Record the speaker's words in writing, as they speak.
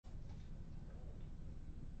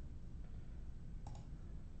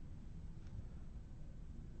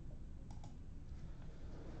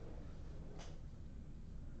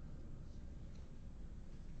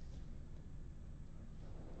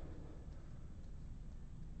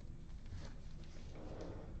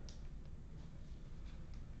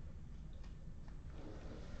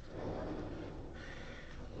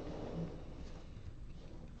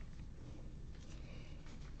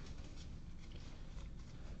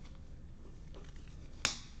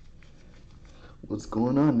What's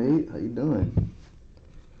going on, Nate? How you doing?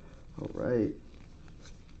 All right.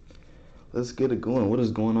 Let's get it going. What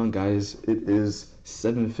is going on, guys? It is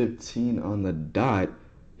 7:15 on the dot.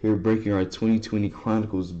 Here breaking our 2020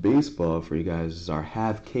 Chronicles baseball for you guys. This is our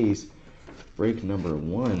half case break number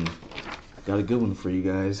 1. Got a good one for you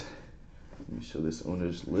guys. Let me show this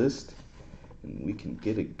owner's list and we can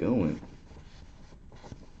get it going.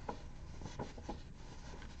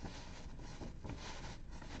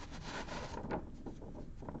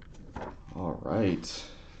 All right.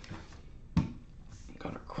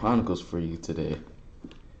 Got our Chronicles for you today.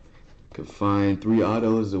 Could find 3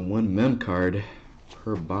 autos and 1 mem card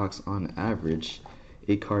per box on average.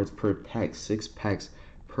 8 cards per pack, 6 packs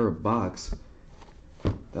per box.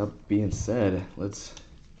 That being said, let's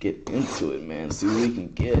get into it, man. See what we can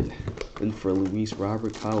get. In for Luis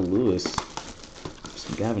Robert, Kyle Lewis,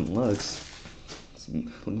 some Gavin Lux.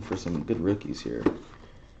 Looking for some good rookies here.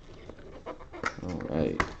 All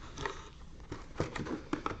right.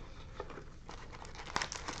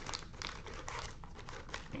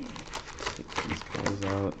 Take these guys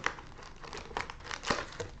out.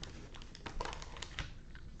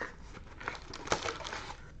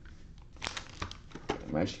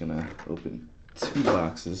 I'm actually gonna open 2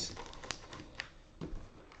 boxes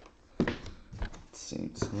at the same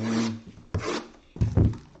time.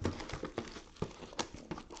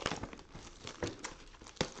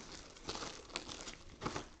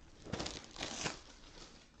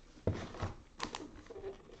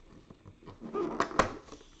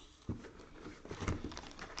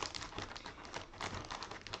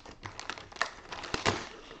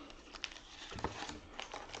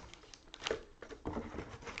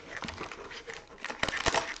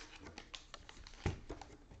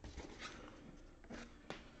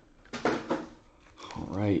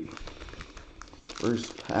 Alright,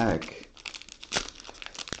 first pack,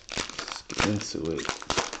 let's get into it.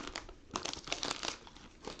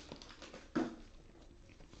 I'll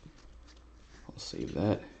save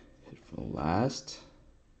that, hit for last.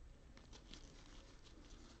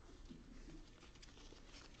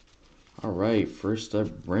 Alright, first up,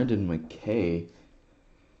 Brendan McKay.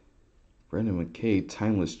 Brendan McKay,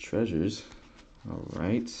 Timeless Treasures.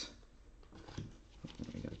 Alright,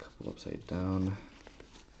 I got a couple upside down.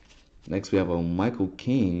 Next, we have a Michael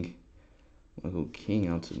King. Michael King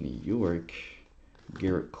out to New York.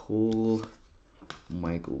 Garrett Cole.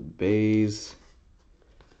 Michael Bays.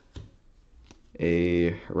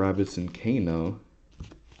 A Robinson Cano.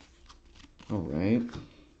 Alright.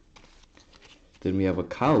 Then we have a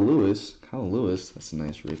Kyle Lewis. Kyle Lewis, that's a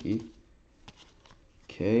nice rookie.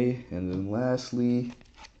 Okay, and then lastly,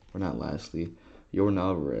 or not lastly, Yordan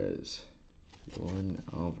Alvarez. Yordan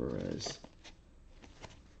Alvarez.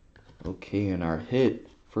 Okay, and our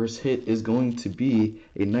first hit is going to be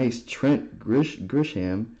a nice Trent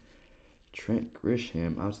Grisham. Trent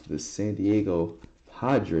Grisham out to the San Diego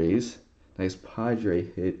Padres. Nice Padre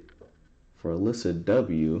hit for Alyssa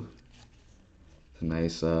W. It's a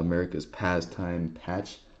nice America's Pastime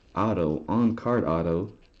patch auto, on-card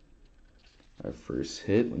auto. Our first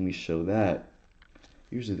hit, let me show that.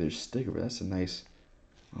 Usually there's sticker, but that's a nice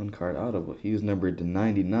on-card auto. But he was numbered to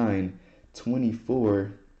 99,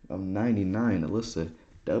 24 of 99. Alyssa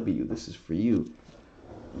W, this is for you.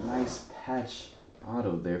 Nice patch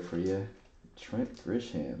auto there for you. Trent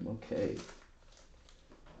Grisham, okay.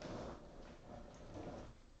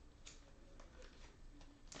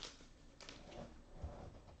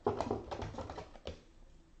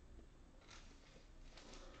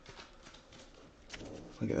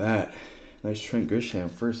 Look at that. Nice Trent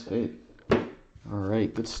Grisham first hit.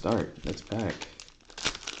 Alright, good start. Next pack.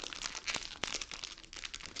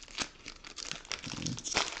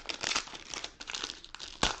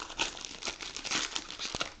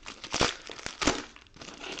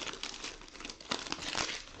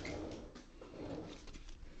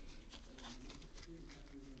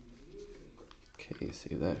 Okay,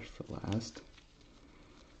 save that for last.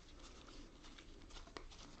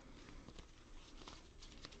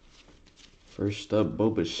 First up,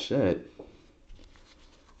 Bo Bichette.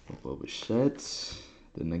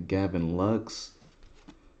 Then the Gavin Lux.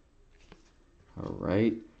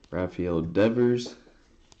 Alright, Rafael Devers.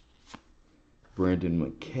 Brendan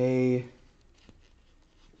McKay.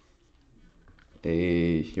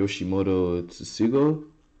 A Yoshimoto Tsusugo.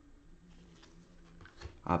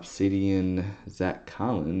 Obsidian Zach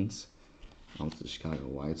Collins on the Chicago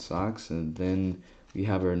White Sox. And then we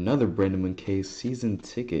have another Brendan McKay season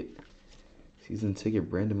ticket. Season ticket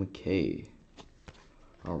Brendan McKay.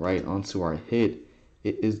 Alright, on to our hit.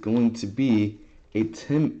 It is going to be a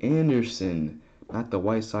Tim Anderson Not the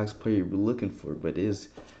White Sox player you're looking for, but it's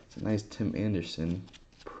a nice Tim Anderson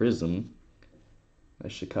prism. A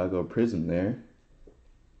Chicago prism there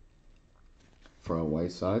for our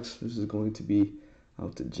White Sox. This is going to be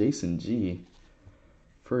out to Jason G.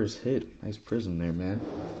 First hit. Nice prism there, man.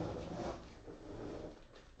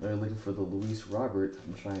 They're looking for the Luis Robert.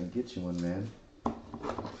 I'm trying to get you one, man.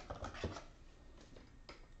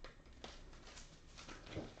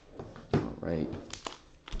 All right.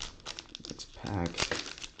 Let's pack.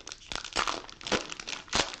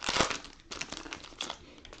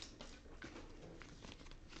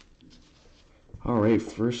 All right.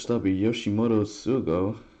 First up, Yoshimoto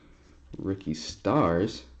Sugo, Ricky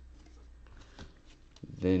Stars.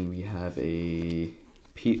 Then we have a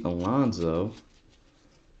Pete Alonso,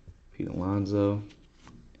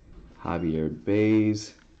 Javier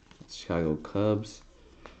Baez, Chicago Cubs.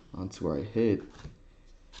 Onto our hit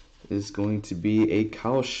is going to be a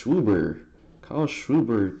Kyle Schwarber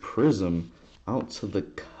prism out to the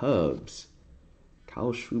Cubs.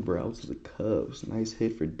 Kyle Schwarber out to the Cubs. Nice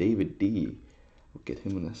hit for David D. We'll get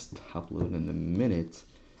him in the top load in a minute.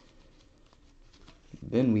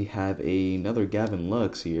 Then we have another Gavin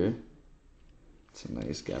Lux here. It's a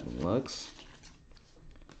nice Gavin Lux.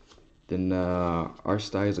 Then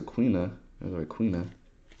Aristides Aquina. There's Aquina.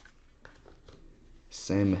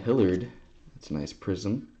 Sam Hillard. That's a nice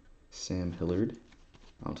prism. Sam Hillard.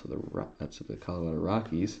 Onto the Colorado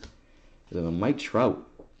Rockies. Then a Mike Trout.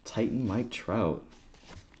 Titan Mike Trout.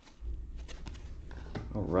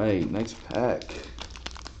 All right, nice pack.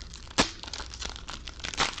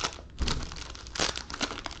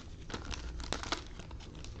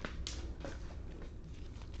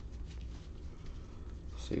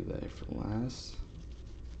 Save that for last.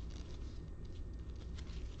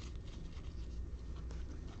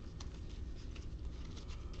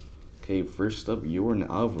 Okay, first up, Yordan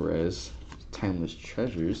Alvarez, Timeless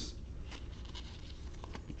Treasures.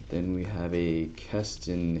 Then we have a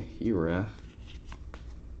Keston Hiura,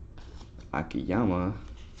 Akiyama,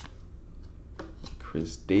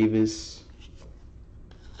 Chris Davis,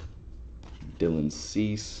 Dylan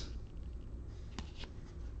Cease,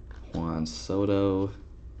 Juan Soto,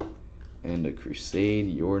 and a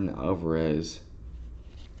Crusade, Yordan Alvarez.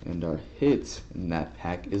 And our hit in that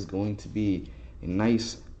pack is going to be a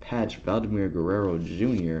nice patch Vladimir Guerrero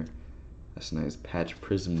Jr. That's a nice patch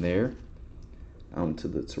prism there. To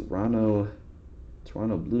the Toronto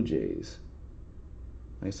Blue Jays.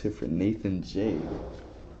 Nice hit for Nathan J.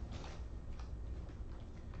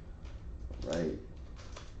 Right.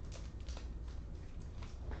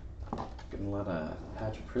 Getting a lot of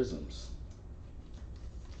patch prisms.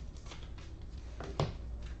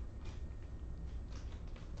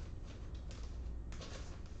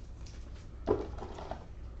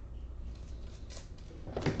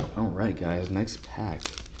 Alright guys, next pack.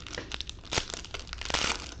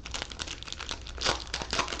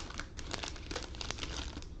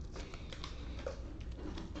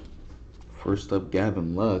 First up,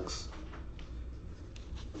 Gavin Lux.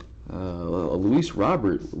 Luis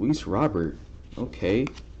Robert. Okay.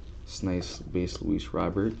 It's nice base Luis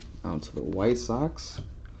Robert. Out to the White Sox.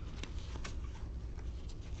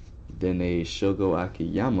 Then a Shogo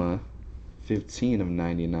Akiyama, 15 of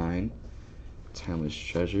 99. Timeless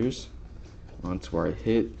Treasures. Onto our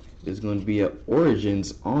hit is going to be a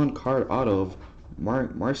Origins on-card auto of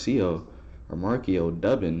Marcio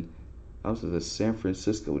Dubbin out to the San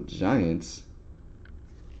Francisco Giants.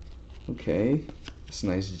 Okay, it's a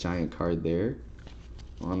nice Giant card there.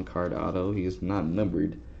 On-card auto. He is not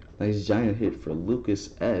numbered. Nice Giant hit for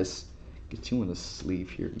Lucas S. Get you on the sleeve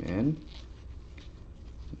here, man.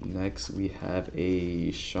 Next, we have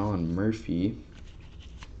a Sean Murphy.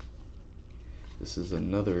 This is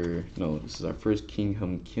this is our first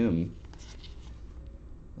Kingdom Kim.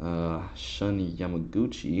 Shun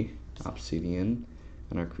Yamaguchi, Obsidian.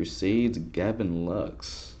 And our Crusades, Gavin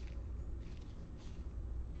Lux.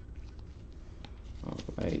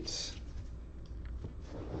 Alright. Sleeve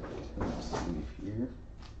here.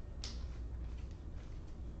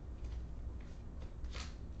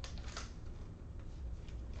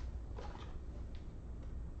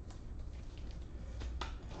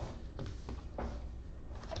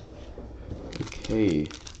 Okay,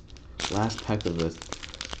 last pack of the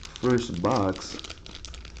first box.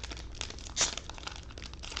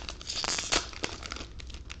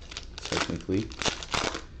 Technically.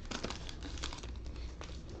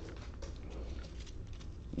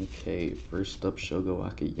 Okay, first up, Shogo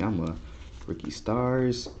Akiyama, Ricky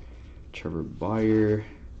Stars, Trevor Bauer,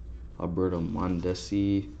 Alberto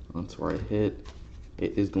Mondesi. Onto our hit.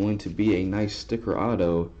 It is going to be a nice sticker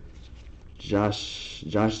auto, Josh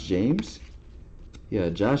James. Yeah,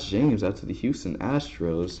 Josh James out to the Houston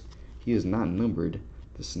Astros. He is not numbered.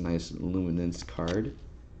 This is a nice luminance card.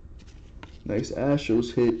 Nice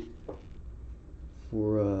Astros hit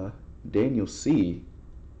for Daniel C.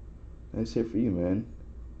 Nice hit for you, man.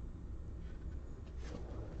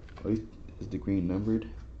 Oh, is the green numbered?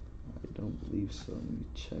 I don't believe so. Let me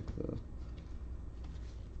check though.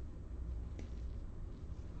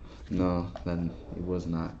 No, then it was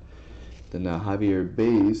not. Then Javier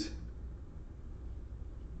Baez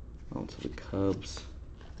onto the Cubs.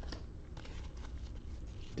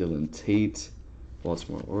 Dylan Tate,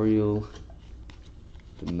 Baltimore Oriole.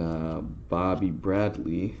 Then Bobby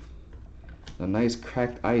Bradley. A nice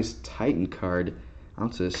cracked ice Titan card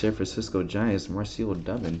onto the San Francisco Giants, Marcelo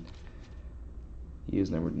Dubin. He is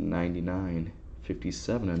number 99,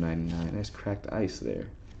 57 of 99. Nice cracked ice there.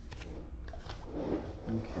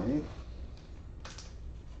 Okay.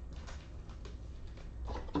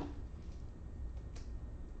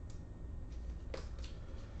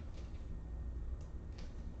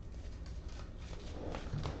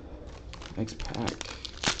 Next pack.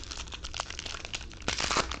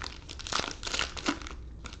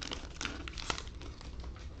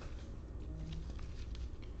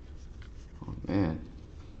 Oh man.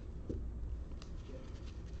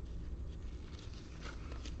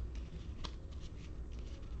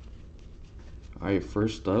 Alright,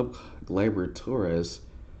 first up, Gleyber Torres.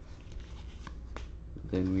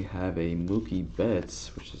 Then we have a Mookie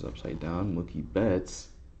Betts, which is upside down. Mookie Betts.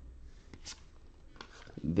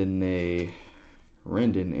 Then a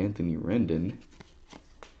Rendon, Anthony Rendon.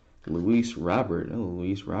 Luis Robert. Oh,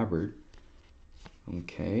 Luis Robert.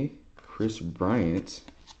 Okay. Chris Bryant.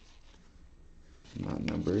 Not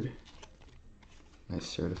numbered. Nice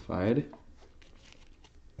certified.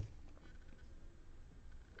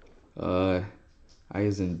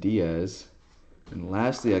 Eisen Diaz. And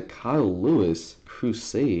lastly, a Kyle Lewis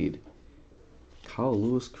Crusade. Kyle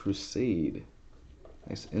Lewis Crusade.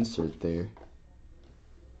 Nice insert there.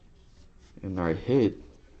 And our hit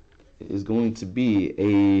is going to be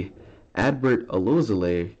a Adbert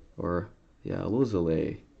Alzolay,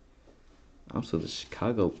 Alzolay. Also the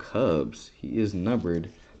Chicago Cubs. He is numbered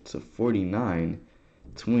to 49,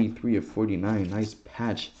 23 of 49. Nice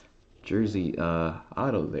patch jersey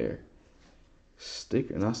auto there.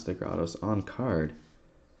 Sticker, not sticker autos, on card.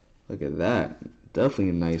 Look at that. Definitely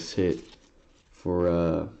a nice hit for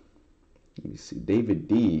let me see, David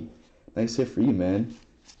D. Nice hit for you, man.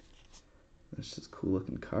 That's just a cool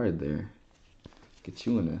looking card there. Get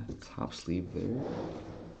you in a top sleeve there.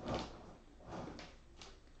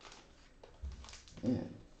 Man,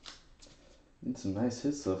 need some nice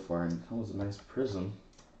hits so far, and that was a nice prism.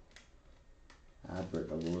 Albert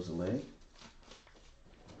Alzolay.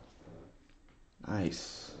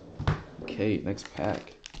 Nice. Okay, next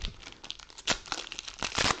pack.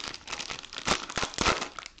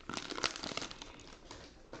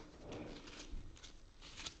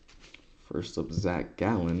 First up, Zach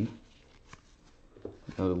Gallen.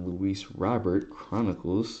 Another Luis Robert,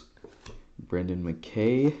 Chronicles. Brendan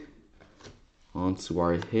McKay. On to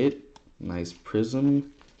our hit. Nice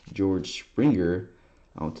prism. George Springer.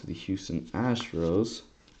 Out to the Houston Astros.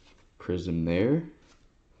 Prism there.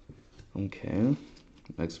 Okay.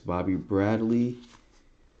 Next, Bobby Bradley.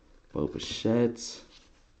 Bo Bichette.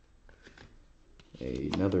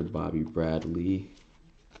 Another Bobby Bradley.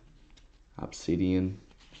 Obsidian.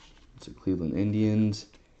 To Cleveland Indians,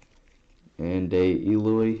 and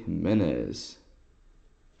Eloy Jimenez.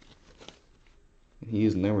 He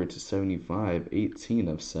is numbered to 75, 18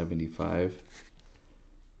 of 75.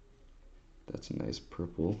 That's a nice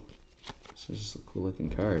purple. This is just a cool looking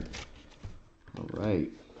card. All right.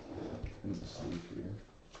 Let me see here.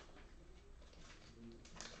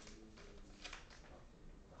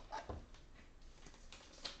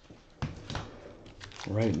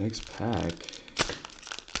 All right, next pack.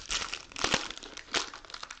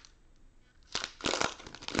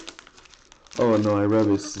 Oh no, I rub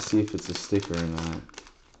it to see if it's a sticker or not.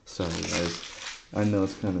 Sorry guys. I know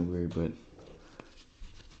it's kind of weird, but...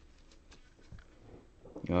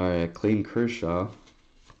 Alright, Clayton Kershaw.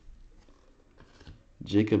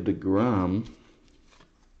 Jacob deGrom.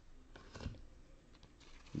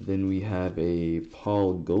 Then we have a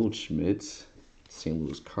Paul Goldschmidt. St.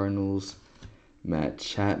 Louis Cardinals. Matt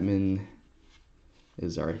Chapman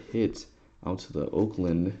is our hit. Out to the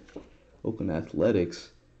Oakland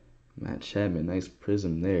Athletics. Matt Chapman, nice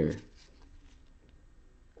prism there.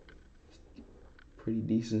 Pretty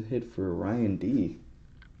decent hit for Ryan D.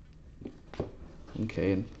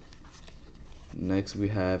 Okay. Next we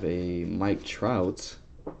have a Mike Trout.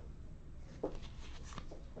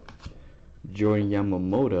 Jordan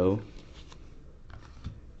Yamamoto.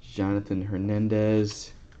 Jonathan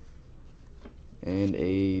Hernandez, and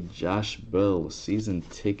a Josh Bell season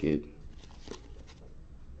ticket.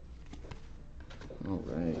 All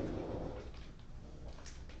right.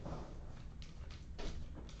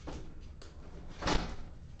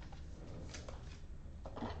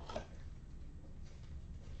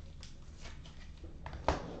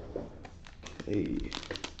 Okay,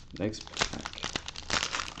 next pack.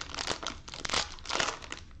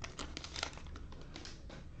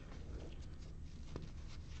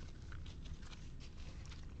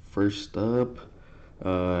 First up,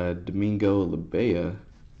 Domingo Labella.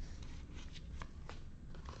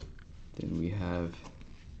 Then we have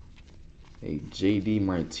a J.D.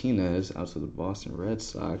 Martinez out to the Boston Red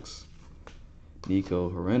Sox. Nico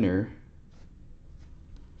Renner.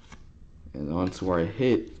 And on to our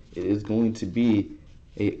hit. It is going to be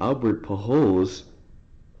a Albert Pujols.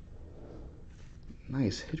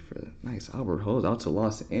 Nice hit for that. Nice Albert Pujols out to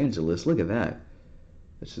Los Angeles. Look at that.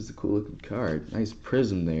 That's just a cool looking card. Nice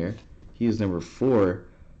prism there. He is number 4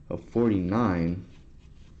 of 49.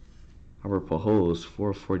 Albert Pujols,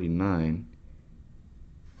 449.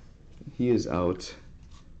 He is out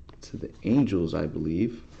to the Angels, I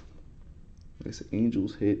believe. Nice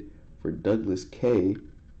Angels hit for Douglas K.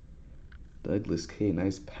 Douglas K,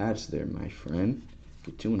 nice patch there, my friend.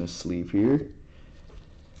 Get you in a sleeve here.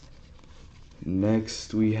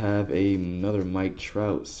 Next, we have another Mike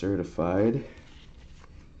Trout certified.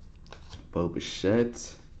 Bo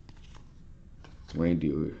Bichette.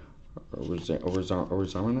 Randy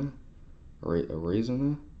Arizona?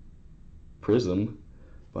 Prism.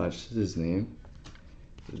 Botched his name.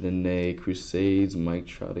 Then a Crusades Mike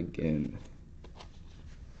Trout again.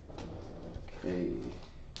 Okay.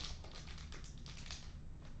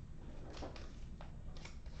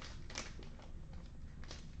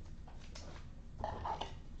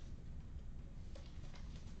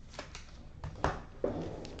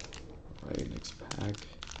 Alright, next pack.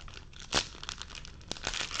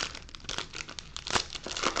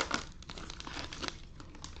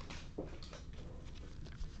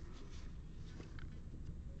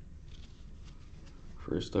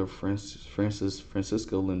 First up,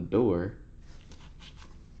 Francisco Lindor.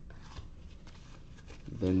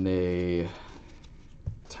 Then a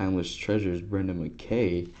Timeless Treasures, Brendan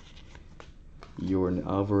McKay. Jordan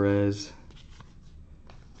Alvarez.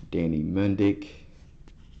 Danny Mendick.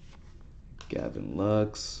 Gavin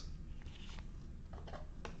Lux.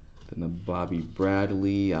 Then a Bobby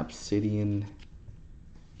Bradley, Obsidian.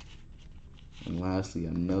 And lastly,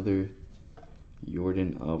 another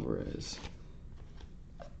Jordan Alvarez.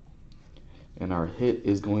 And our hit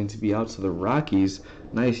is going to be out to the Rockies.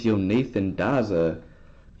 Nice Nathan Daza.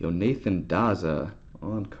 Nathan Daza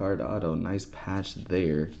on card auto. Nice patch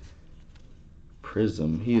there.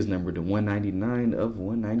 Prism. He is numbered to 199 of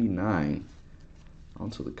 199.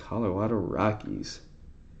 Onto the Colorado Rockies.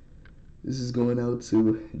 This is going out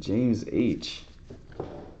to James H.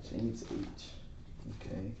 James H.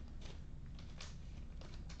 Okay.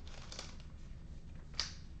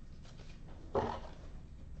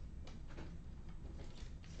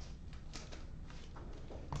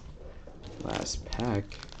 Last pack.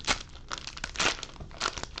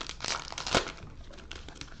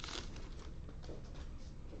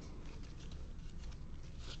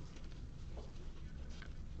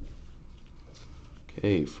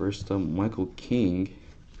 Okay, first up, Michael King,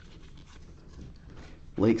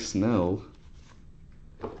 Blake Snell.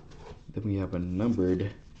 Then we have a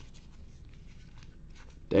numbered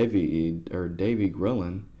Davy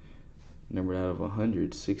Grelin, numbered out of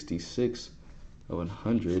 166 of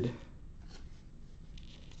 100.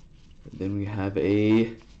 And then we have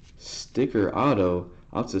a sticker auto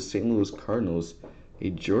out to St. Louis Cardinals, a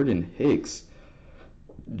Jordan Hicks.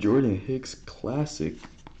 Jordan Hicks Classic.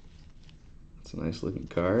 It's a nice looking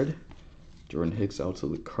card. Jordan Hicks out to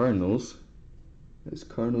the Cardinals. This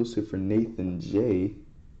Cardinals hit for Nathan J.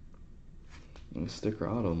 And a sticker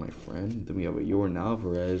auto, my friend. Then we have a Jordan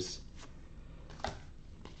Alvarez.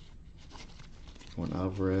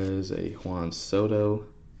 A Juan Soto.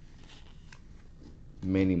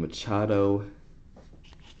 Manny Machado.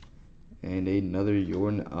 And another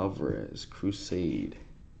Jordan Alvarez Crusade.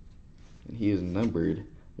 And he is numbered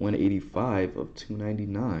 185 of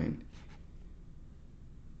 299.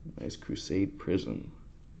 Nice Crusade Prism.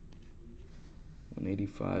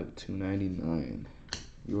 185, 299.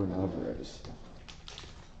 Jordan Alvarez.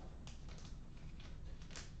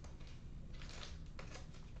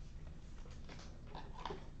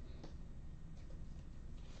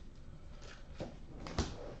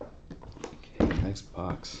 Okay, next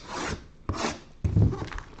box.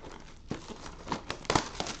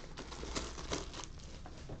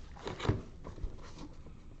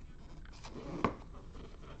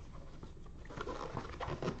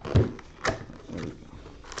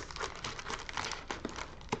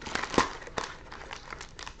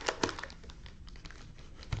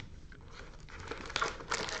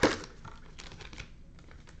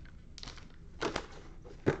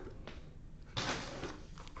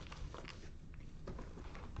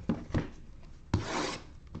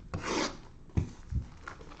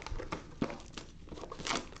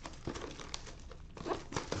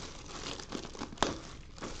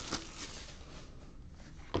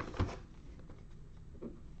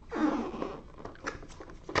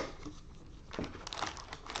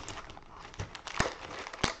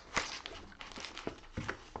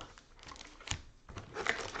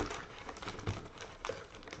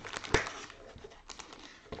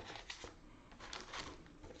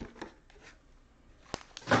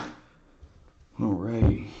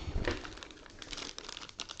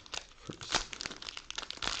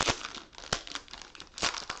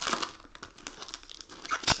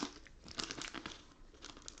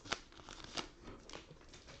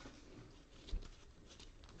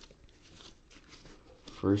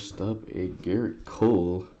 First up, a Garrett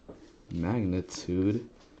Cole magnitude.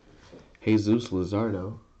 Jesus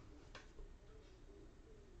Luzardo.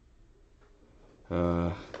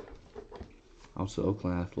 Also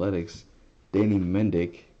Oakland Athletics. Danny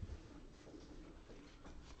Mendick.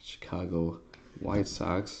 Chicago White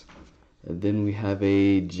Sox. And then we have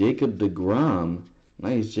a Jacob deGrom.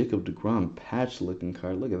 Nice Jacob deGrom patch looking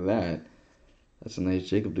card. Look at that. That's a nice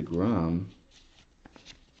Jacob deGrom.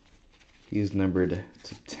 He's numbered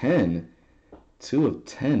to 10. 2 of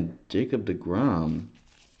 10. Jacob deGrom.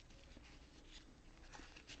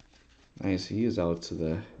 Nice. He is out to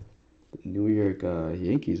the New York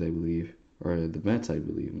Yankees, I believe. Or the Mets, I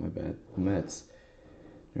believe. My bad. The Mets.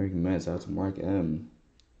 New York Mets out to Mark M.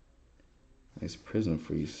 Nice prism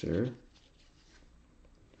for you, sir.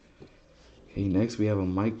 Okay, next we have a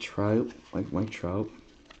Mike Trout. Mike Trout.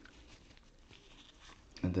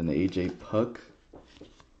 And then the AJ Puck.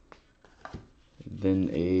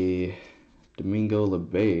 Then a Domingo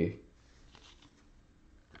LeBay.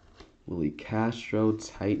 Willie Castro,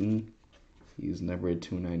 Titan. He's numbered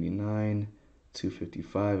 299.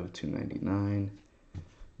 255 of 299.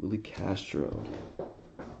 Willie Castro.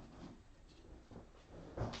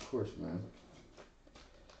 Of course, man.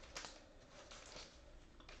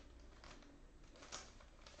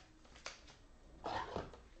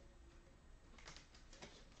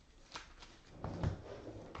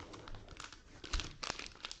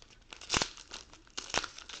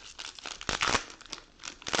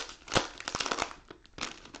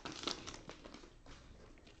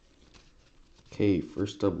 Okay,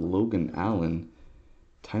 first up, Logan Allen,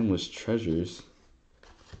 Timeless Treasures.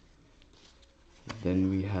 Then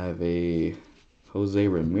we have a Jose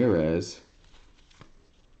Ramirez,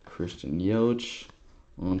 Christian Yelich.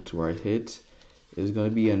 On to our hit is going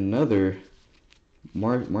to be another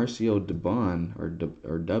Marcio Dubon or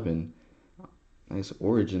Dubin. Nice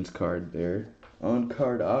Origins card there. On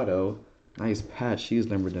card auto, nice patch. He's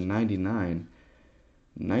numbered to 99.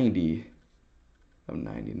 90 of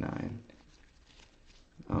 99.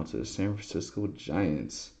 Out to the San Francisco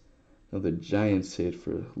Giants. Another Giants hit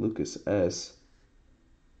for Lucas S.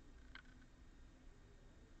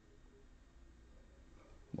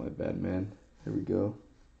 My bad, man. Here we go.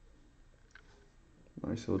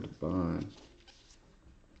 Marcel Dubon.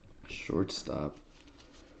 Shortstop.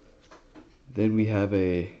 Then we have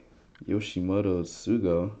a Yoshimoto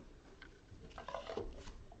Tsugo.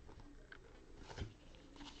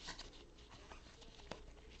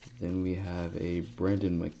 Then we have a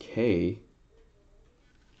Brendan McKay,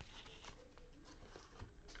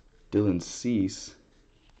 Dylan Cease,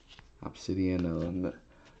 Obsidian,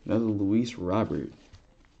 another Luis Robert.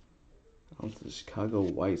 On to the Chicago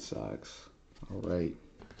White Sox. All right.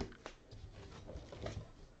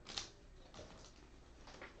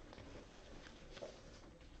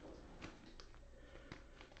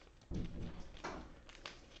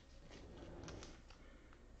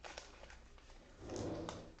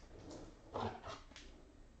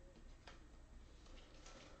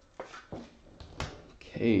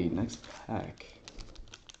 Okay, next pack.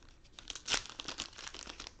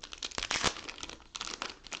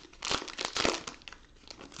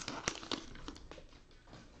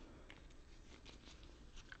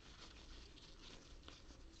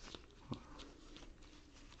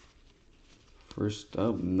 First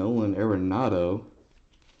up, Nolan Arenado.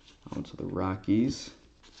 Onto the Rockies.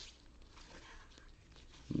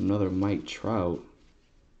 Another Mike Trout.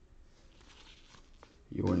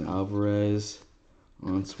 Yordan Alvarez.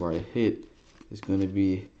 Onto our hit is going to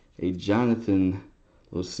be a Jonathan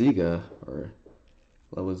Loaiza or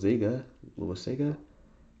Loaiza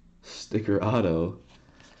sticker auto.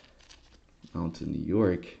 On to New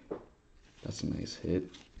York. That's a nice hit.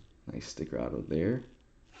 Nice sticker auto there.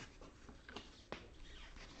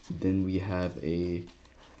 Then we have a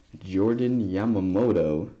Jordan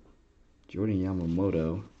Yamamoto.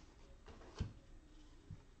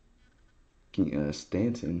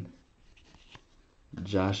 Stanton.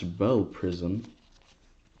 Josh Bell prism.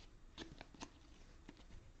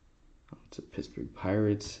 To Pittsburgh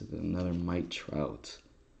Pirates. Another Mike Trout.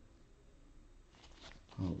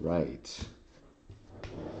 All right.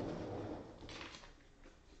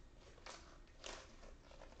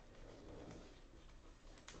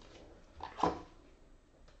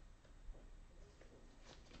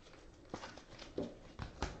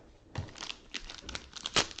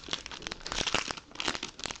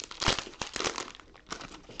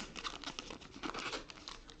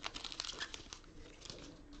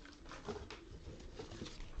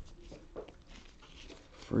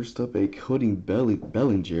 First up, a Cody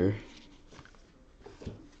Bellinger.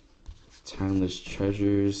 Timeless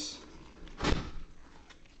Treasures.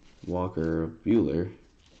 Walker Buehler.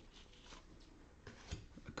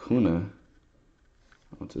 Acuna.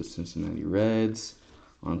 Onto the Cincinnati Reds.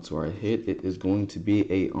 Onto our hit. It is going to be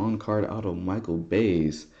a on-card auto, Michael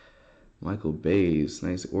Bays. Michael Bays,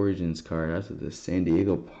 nice Origins card after the San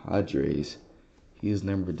Diego Padres. He is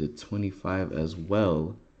numbered to 25 as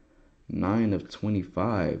well. 9 of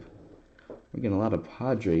 25. We're getting a lot of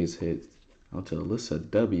Padres hits. Onto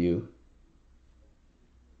Alyssa W.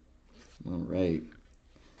 All right.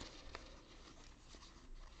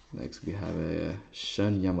 Next we have a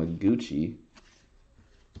Shun Yamaguchi.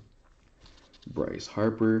 Bryce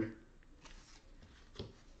Harper.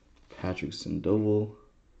 Patrick Sandoval.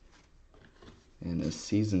 And a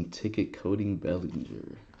season ticket Cody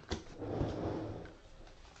Bellinger.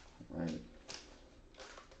 All right.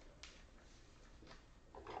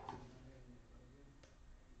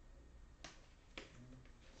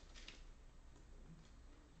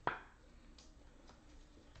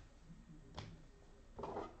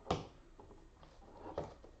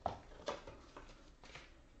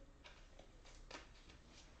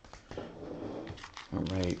 All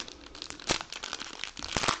right.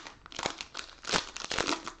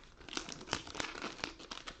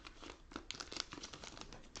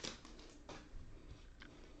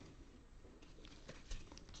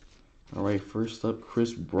 All right, first up,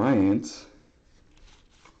 Chris Bryant,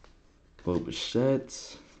 Bo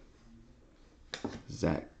Bichette,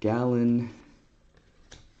 Zach Gallen,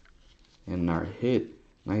 and our hit,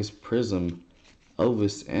 nice prism,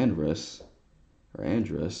 Elvis Andrus,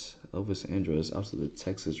 Elvis Andrus out to the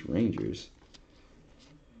Texas Rangers.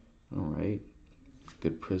 All right,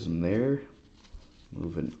 good prism there.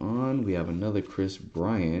 Moving on, we have another Chris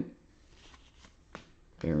Bryant,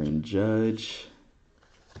 Aaron Judge,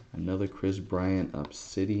 another Chris Bryant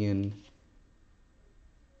Obsidian,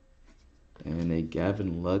 and a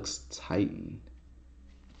Gavin Lux Titan.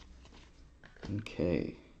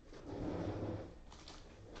 Okay.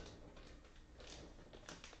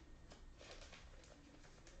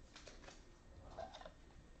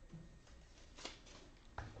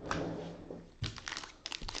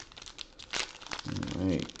 All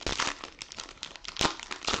right.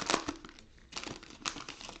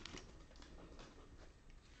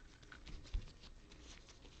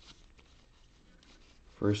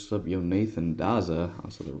 First up, Nathan Daza,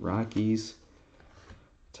 also the Rockies.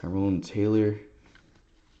 Tyrone Taylor.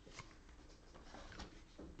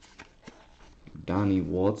 Donnie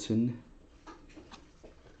Walton.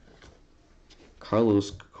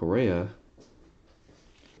 Carlos Correa.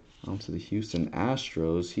 Onto the Houston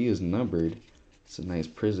Astros. He is numbered. It's a nice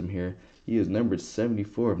prism here. He is numbered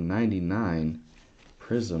 74 of 99.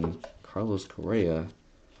 Prism. Carlos Correa.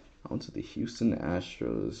 Onto the Houston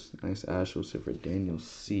Astros. Nice Astros here for Daniel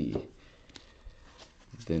C.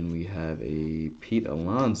 Then we have a Pete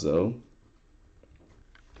Alonso.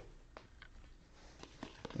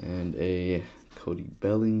 And a Cody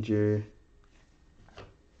Bellinger.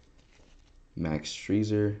 Max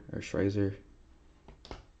Scherzer.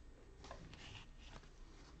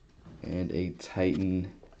 And a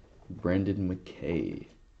Titan, Brendan McKay.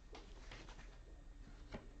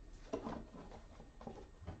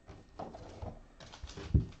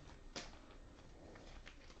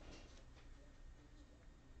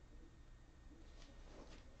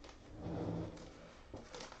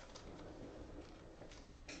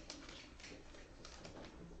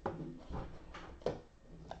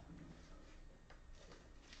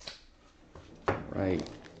 Right.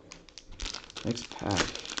 Next pack.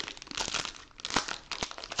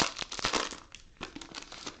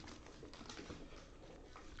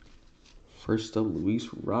 First up, Luis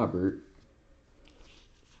Robert.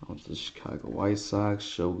 Onto the Chicago White Sox,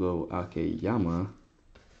 Shogo Akiyama.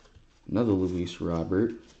 Another Luis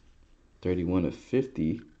Robert. 31 of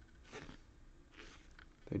 50.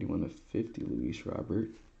 31 of 50, Luis Robert.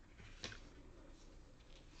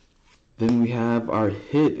 Then we have our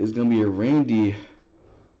hit is going to be a Randy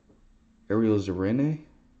Arozarena.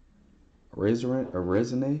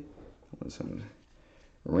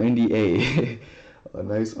 Randy A. A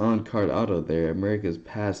nice on-card auto there. America's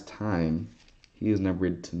Past Time. He is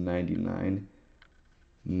numbered to 99.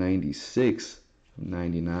 96 of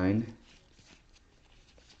 99.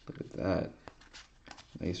 Look at that.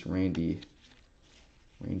 Nice Randy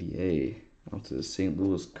A. Onto the St.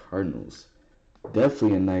 Louis Cardinals.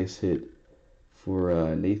 Definitely a nice hit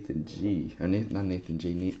for Nathan J.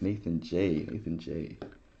 Nathan J.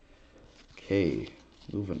 Okay,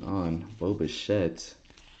 moving on. Bo Bichette.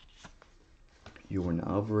 Yordan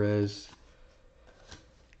Alvarez.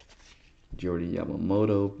 Jordy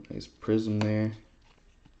Yamamoto. Nice prism there.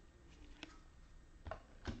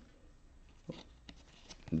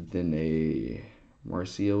 Then a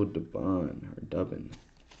Marcio Dubin.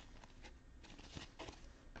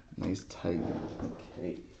 Nice Titan.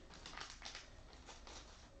 Okay.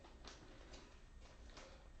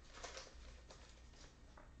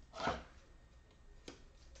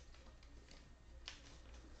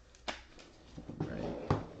 Alright.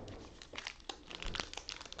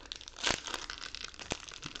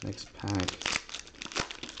 Next pack.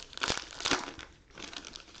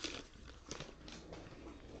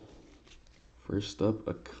 First up,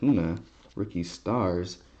 Acuna, Rookie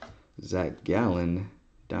Stars, Zach Gallen,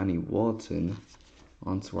 Donnie Walton.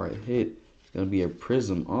 Onto our hit. It's going to be a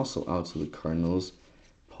Prism, also out to the Cardinals,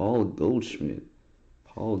 Paul Goldschmidt.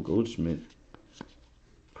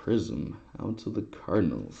 Prism, out to the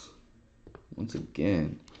Cardinals. Once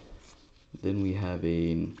again. Then we have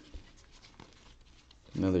another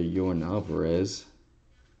Yordan Alvarez,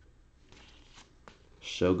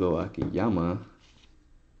 Shogo Akiyama,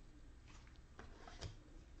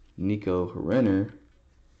 Nico Renner,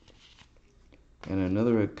 and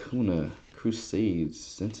another Acuna, Crusades,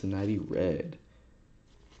 Cincinnati Red.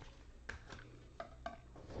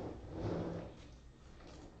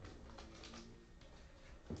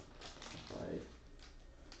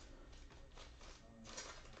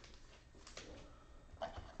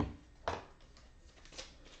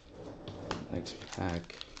 Next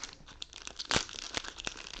pack.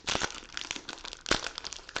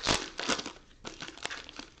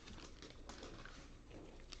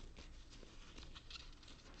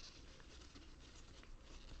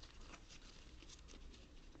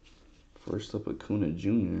 First up, Acuna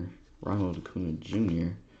Jr., Ronald Acuna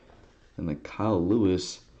Jr., and the Kyle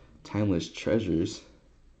Lewis Timeless Treasures.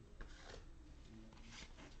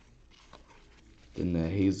 Then the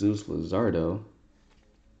Jesus Luzardo,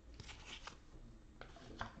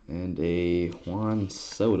 and a Juan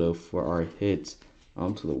Soto for our hits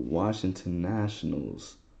onto the Washington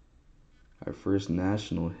Nationals. Our first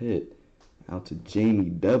national hit out to Jamie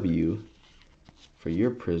W. for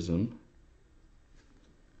your Prism.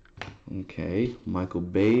 Okay, Michael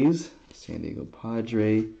Bays, San Diego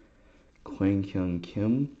Padre, Kwang Hyun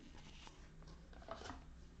Kim,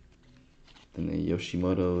 then a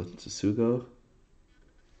Yoshimoto Tsugo,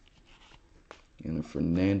 and a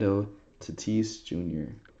Fernando Tatis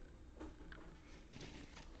Jr.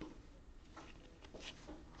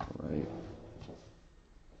 All right.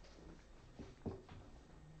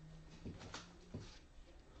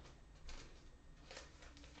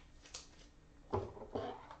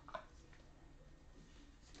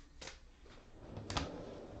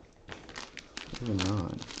 Moving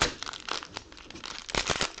on.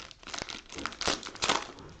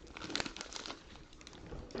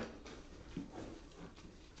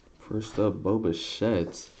 First up, Boba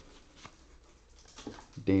Sheds,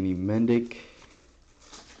 Danny Mendick,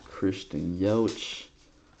 Christian Yelich.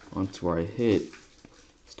 Onto our hit.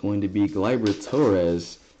 It's going to be Gleyber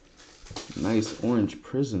Torres. Nice orange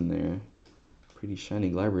prism there. Pretty shiny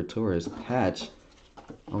Gleyber Torres patch.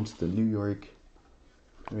 Onto the New York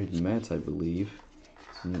Mets, I believe.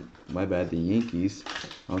 My bad, the Yankees.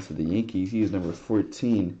 Onto the Yankees. He is number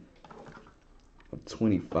 14 of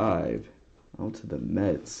 25. Onto the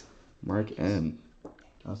Mets. Mark M.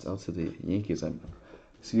 Out to the Yankees. Out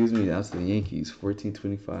to the Yankees.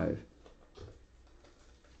 14-25.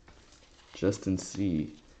 Justin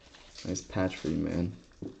C. Nice patch for you, man.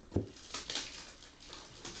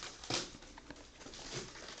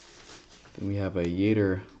 Then we have a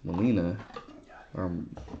Yadier Molina.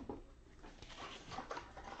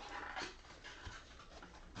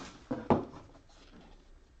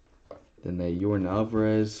 Then a Yordan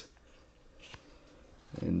Alvarez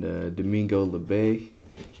and Domingo LeBay,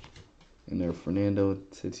 and a Fernando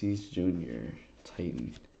Tatis Jr.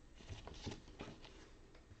 Titan.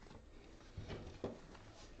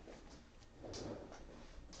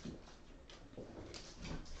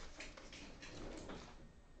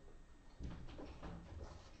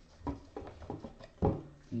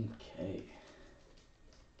 Okay.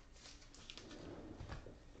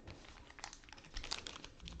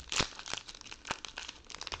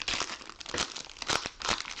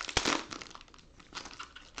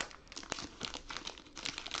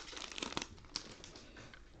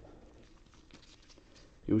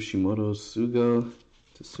 Yoshimoto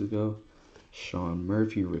Tsugo, Sean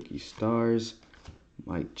Murphy, Rookie Stars,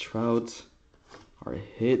 Mike Trout. Our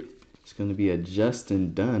hit is going to be a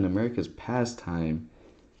Justin Dunn, America's Pastime.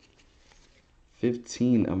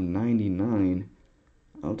 15 of 99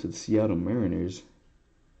 out to the Seattle Mariners.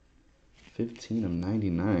 15 of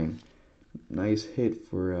 99. Nice hit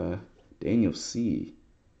for Daniel C.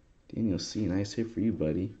 Daniel C, nice hit for you,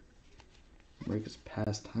 buddy. America's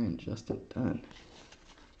pastime, Justin Dunn.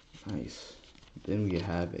 Nice. Then we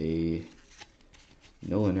have a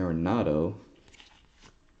Nolan Arenado,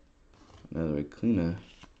 another Acuna,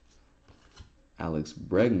 Alex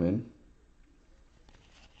Bregman.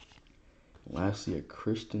 Lastly, a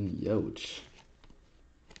Christian Yoch.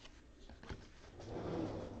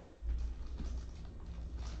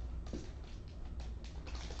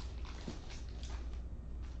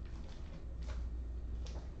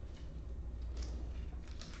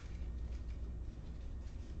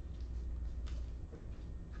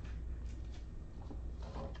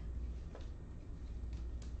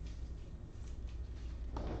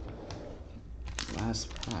 Last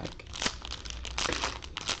pack.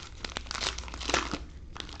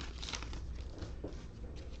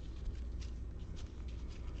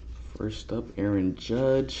 First up, Aaron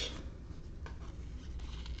Judge.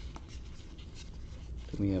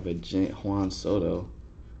 Then we have a Juan Soto.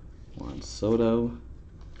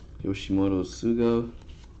 Yoshimoto Sugo.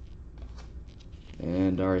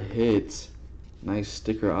 And our hit, nice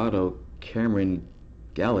sticker auto, Cameron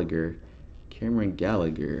Gallagher.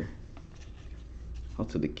 Out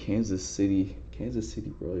to the Kansas City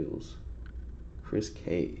Royals. Chris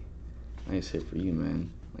K. Nice hit for you, man.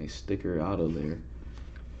 Nice sticker auto there.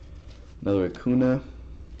 Another Acuna.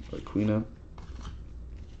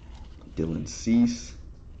 Dylan Cease.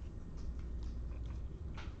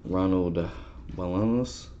 Ronald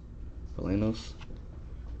Balanos.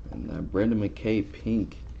 And Brendan McKay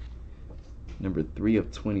pink. Number 3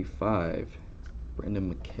 of 25.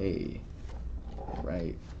 Brendan McKay. All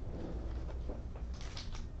right.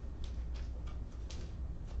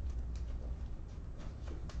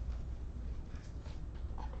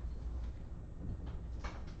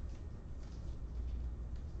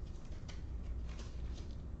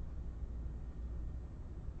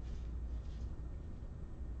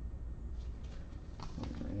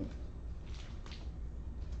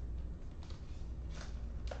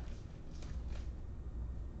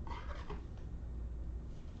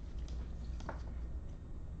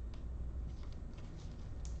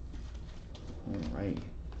 Alright,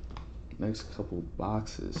 next couple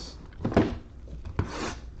boxes.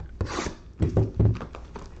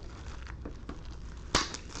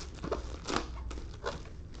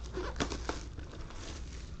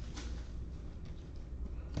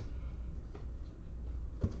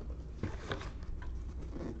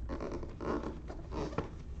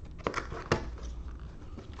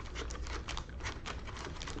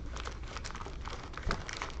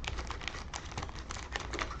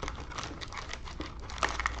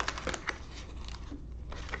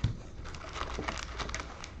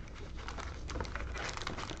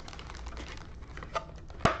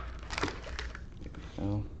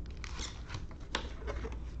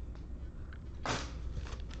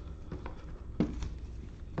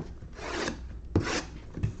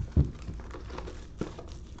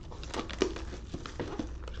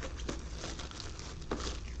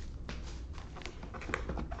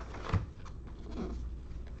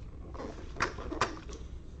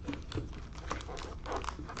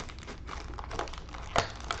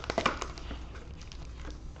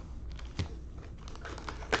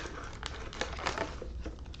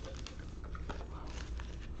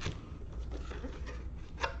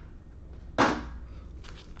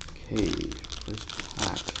 Okay, first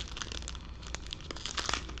pack.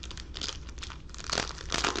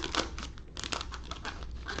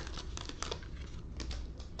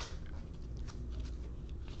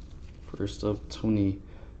 First up, Tony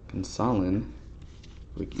Gonsolin,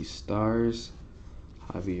 Ricky Stars,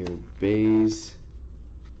 Javier Baez,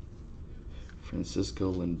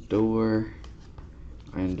 Francisco Lindor,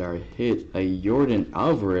 and our hit, a Yordan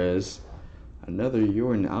Alvarez, another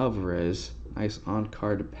Yordan Alvarez. Nice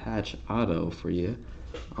on-card patch auto for you.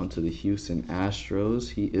 Onto the Houston Astros.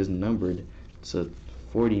 He is numbered to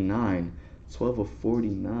 49. 12 of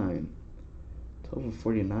 49. 12 of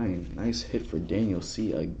 49. Nice hit for Daniel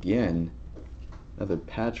C. again. Another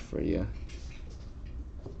patch for you.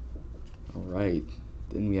 Alright.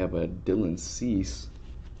 Then we have a Dylan Cease.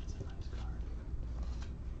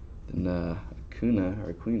 Then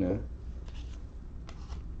Acuna.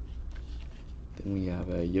 Then we have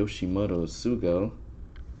a Yoshimoto Sugo,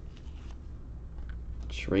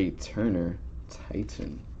 Trey Turner,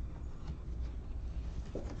 Titan.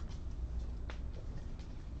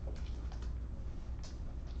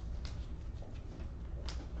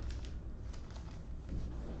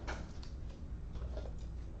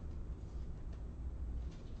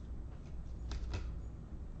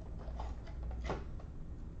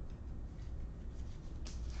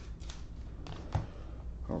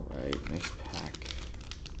 All right, next pack.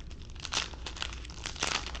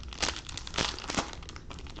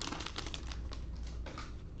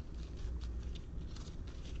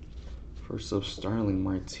 First up, Starling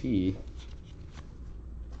Marte.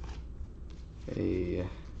 A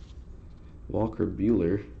Walker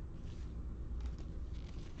Buehler.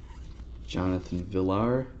 Jonathan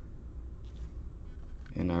Villar.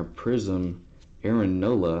 And our Prism, Aaron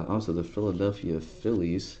Nola, also the Philadelphia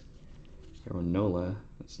Phillies. Aaron Nola,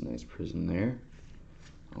 that's a nice prism there.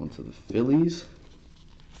 On to the Phillies.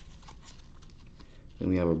 Then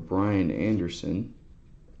we have a Brian Anderson.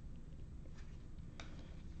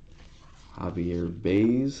 Javier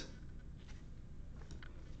Baez.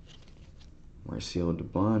 Marcelo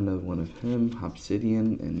DeBon, another one of him.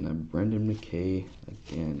 Obsidian, and Brendan McKay.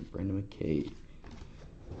 Again, Brendan McKay.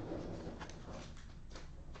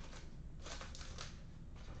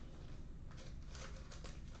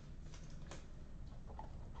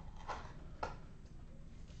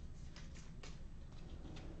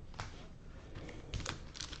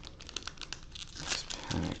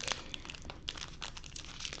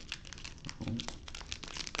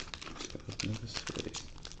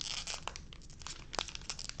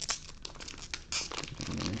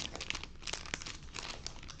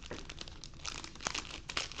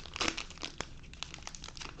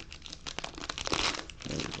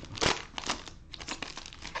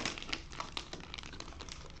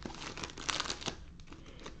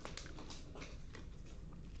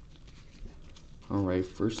 Alright,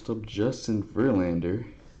 first up, Justin Verlander,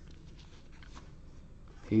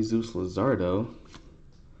 Jesus Luzardo,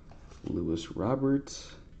 Lewis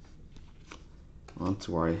Roberts.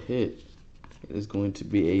 Onto our hit. It is going to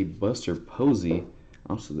be a Buster Posey.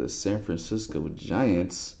 Also the San Francisco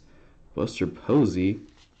Giants. Buster Posey.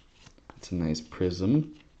 It's a nice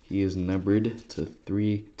prism. He is numbered to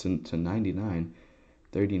 99.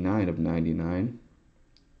 39 of 99.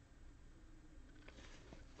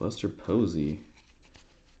 Buster Posey.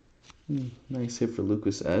 Nice hit for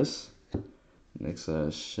Lucas S. Next,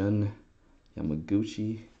 Shun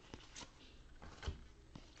Yamaguchi.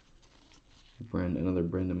 Another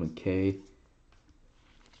Brendan McKay.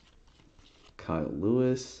 Kyle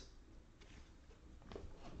Lewis.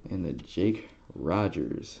 And a Jake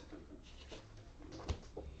Rogers.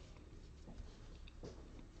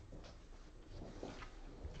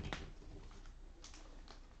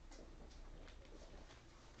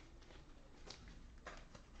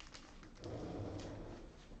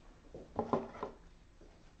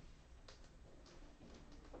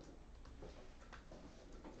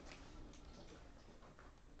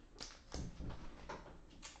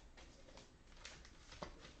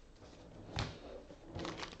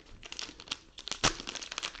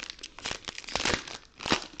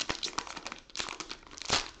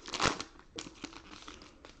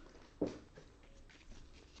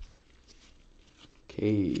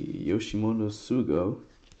 Okay, Yoshimoto Sugo.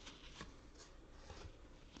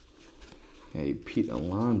 Okay, Pete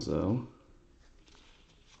Alonso.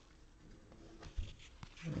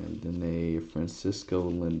 And then a Francisco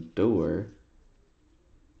Lindor.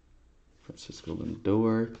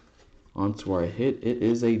 Onto our hit, it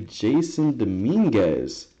is a Jason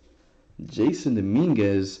Dominguez. Jason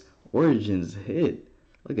Dominguez Origins hit.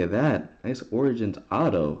 Look at that. Nice Origins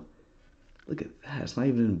auto. Look at that. It's not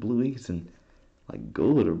even in blue ink. It's in like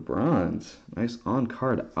gold or bronze. Nice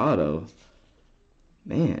on-card auto.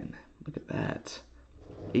 Man, look at that.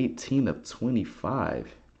 18 of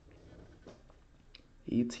 25.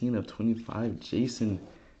 18 of 25, Jason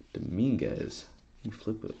Dominguez. You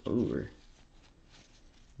flip it over.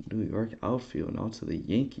 New York outfield and onto the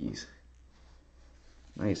Yankees.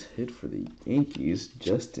 Nice hit for the Yankees.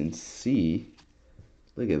 Justin C.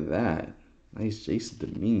 Look at that. Nice Jason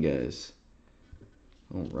Dominguez.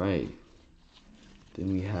 All right.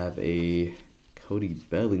 Then we have a Cody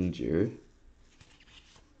Bellinger.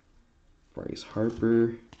 Bryce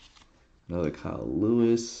Harper. Another Kyle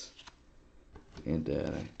Lewis. And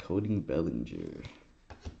Cody Bellinger.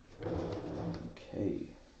 Okay.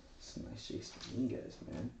 It's a nice Jason Dominguez,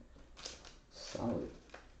 man. Solid.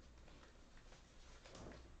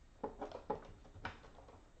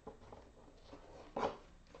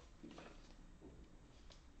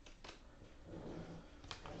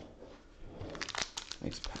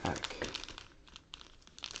 Nice pack.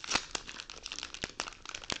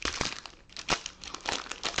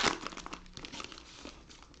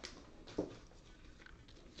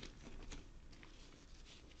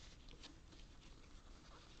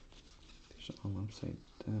 There's all upside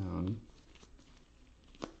down.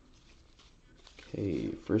 Okay,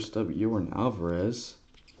 first up, Yordan Alvarez.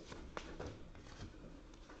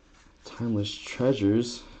 Timeless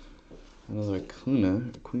Treasures. Another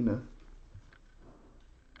Acuna.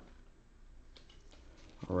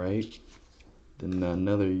 Alright. Then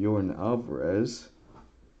another Yordan Alvarez.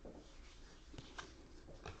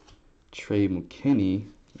 Trey McKinney,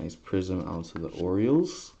 nice prism out to the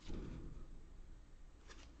Orioles.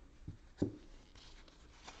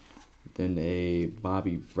 Then a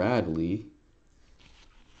Bobby Bradley,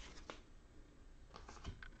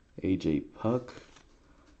 AJ Puck,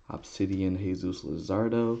 Obsidian Jesus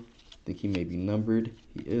Luzardo. I think he may be numbered.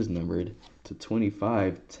 He is numbered to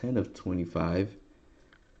 25, 10 of 25.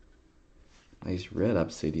 Nice red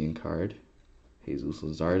Obsidian card, Jesus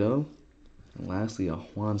Luzardo. And lastly, a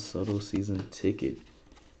Juan Soto season ticket.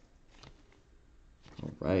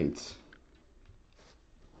 All right.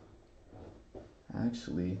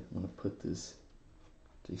 Actually, I'm going to put this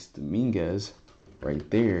Jace Dominguez right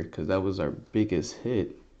there because that was our biggest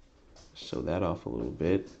hit. Show that off a little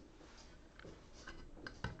bit.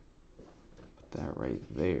 Put that right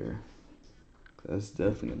there. That's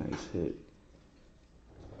definitely a nice hit.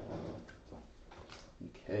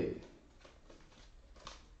 Okay.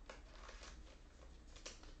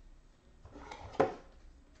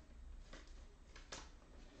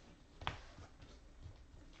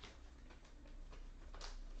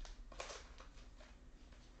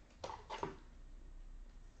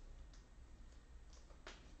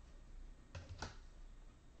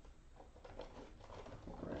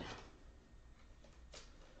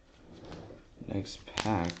 Next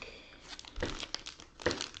pack.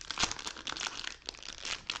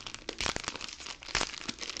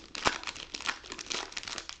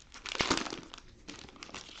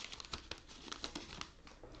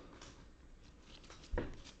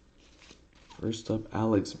 First up,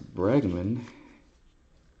 Alex Bregman,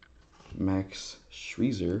 Max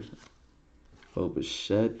Scherzer, Bo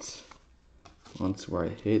Bichette. Onto our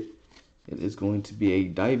hit. It is going to be a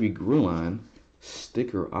Divey Grulon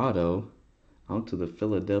sticker auto out to the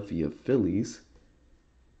Philadelphia Phillies.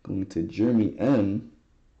 Going to Jeremy M.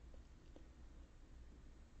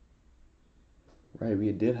 Right,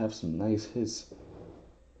 we did have some nice hits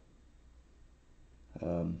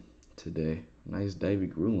today. Nice Divey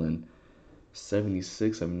Grulon.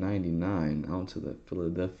 76 of 99 out to the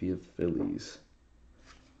Philadelphia Phillies.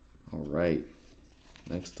 All right.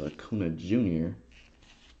 Next, Acuna Jr.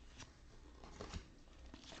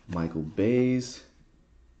 Michael Bays.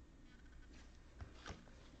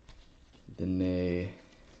 Then a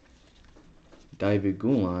David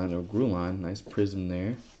Grulon, nice prism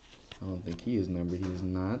there. I don't think he is numbered, he is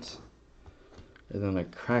not. And then a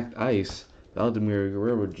cracked ice, Vladimir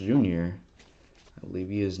Guerrero Jr. I believe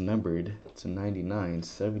he is numbered to 99,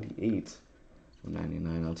 78 of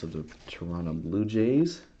 99 out to the Toronto Blue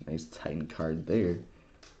Jays. Nice Titan card there.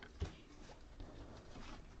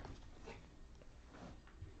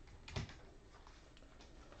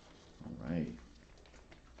 All right.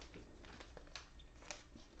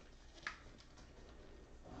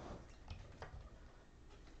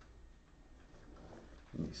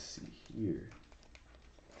 Let me see here.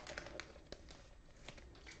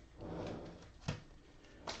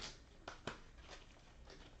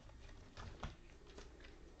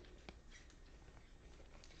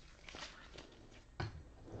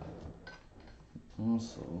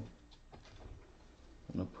 Also,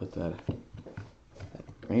 I'm gonna put that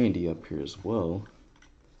Randy up here as well.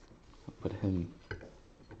 I'll put him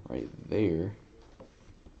right there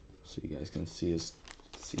so you guys can see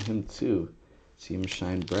him too. See him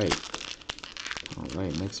shine bright. All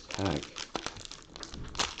right, next pack.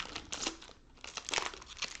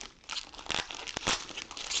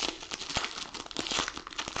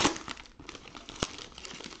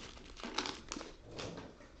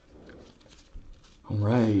 All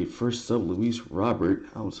right, first up, Luis Robert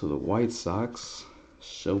out to the White Sox.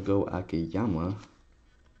 Shogo Akiyama.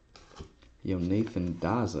 Nathan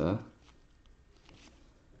Daza.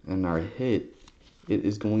 And our hit, it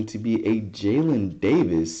is going to be a Jalen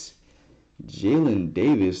Davis. Jalen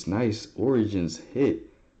Davis, nice Origins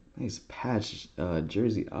hit. Nice patch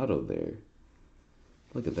jersey auto there.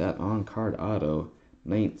 Look at that on-card auto.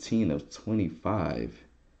 19 of 25.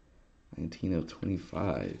 19 of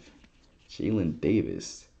 25. Jalen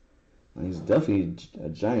Davis. And he's definitely a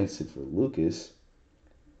Giants hit for Lucas.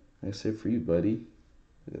 Nice hit for you, buddy.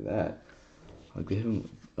 Look at that. I'll get him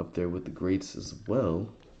up there with the greats as well.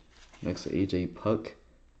 Next to AJ Puck.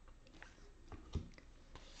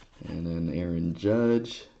 And then Aaron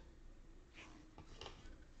Judge.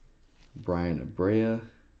 Brian Abreu.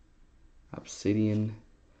 Obsidian.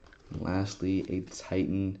 And lastly, a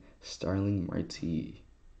Titan Starling Marte. Get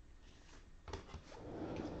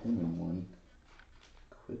him in one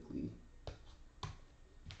quickly.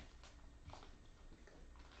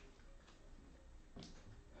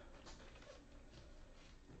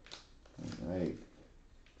 All right.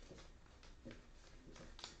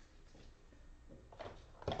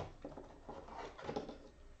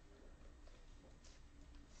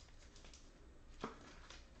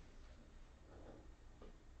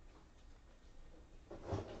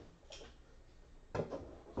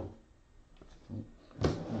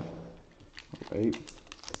 Right.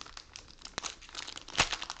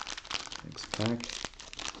 Next pack.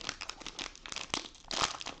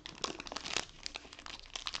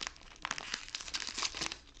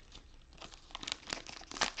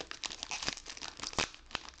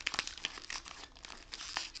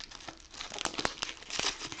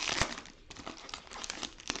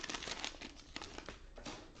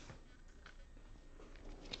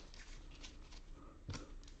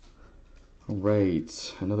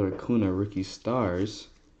 Alright, another Acuna Rookie Stars.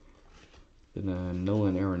 Then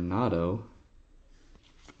Nolan Arenado.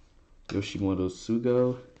 Yoshimoto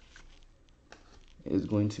Sugo is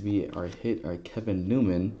going to be our Kevin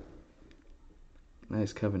Newman.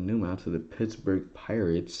 Nice Kevin Newman out to the Pittsburgh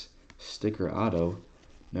Pirates. Sticker auto,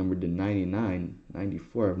 numbered to 99,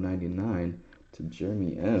 94 of 99 to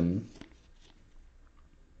Jeremy M.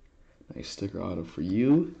 Nice sticker auto for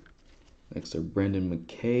you. Next are Brendan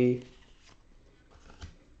McKay,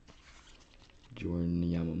 Jordan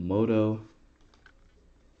Yamamoto,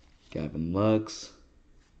 Gavin Lux,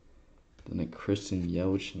 then a Christian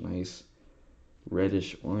Yelich, nice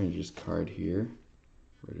reddish oranges card here,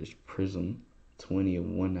 reddish prism, 20 of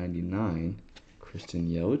 199, Christian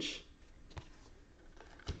Yelich.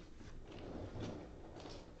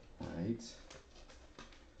 Alright.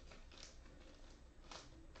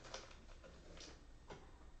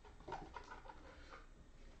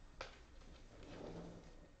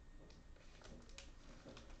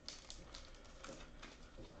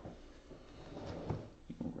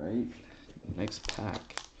 Alright, next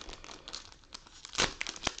pack.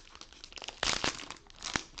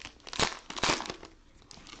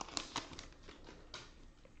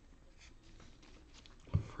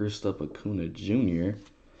 First up, Acuna Jr.,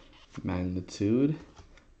 Magnitude,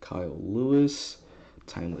 Kyle Lewis,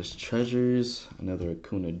 Timeless Treasures, another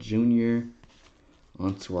Acuna Jr.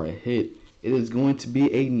 Onto our hit. It is going to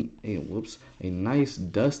be a nice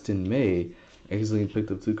Dustin May. Actually picked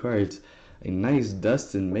up two cards. A nice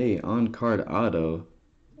Dustin May on-card auto,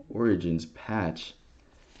 Origins patch.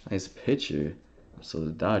 Nice picture. So the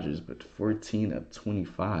Dodgers, but 14 of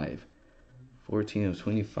 25. 14 of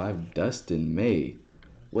 25, Dustin May.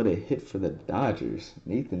 What a hit for the Dodgers.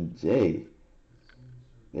 Nathan J.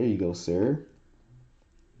 There you go, sir.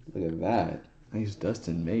 Look at that. Nice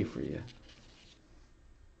Dustin May for you.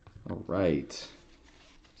 All right.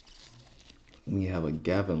 We have a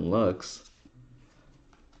Gavin Lux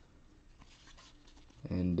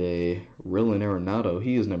and a Roland Arenado.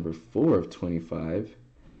 He is number 4 of 25.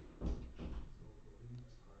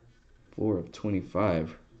 4 of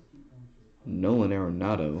 25. Nolan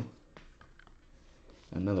Arenado.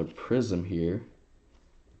 Another prism here.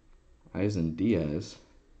 Eisen Diaz.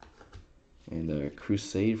 And a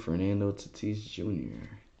Crusade Fernando Tatis Jr.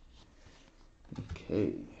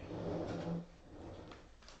 Okay.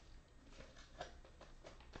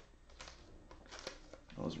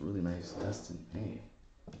 That was really nice Dustin May.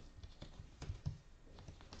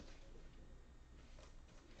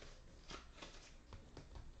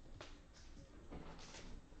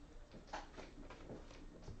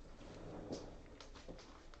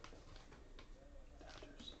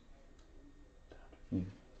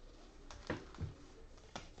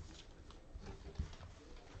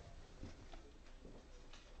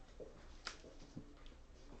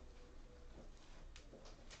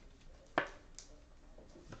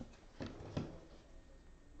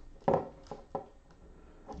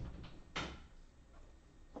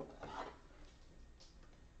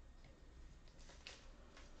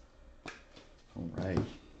 All right.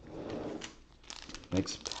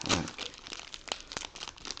 Next pack.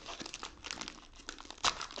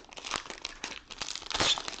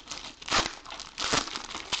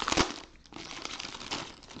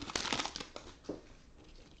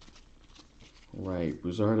 All right,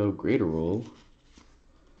 Buzardo Graterol,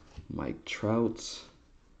 Mike Trout,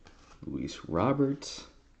 Luis Roberts.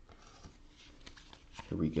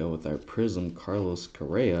 Here we go with our prism, Carlos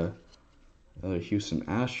Correa, another Houston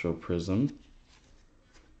Astro prism.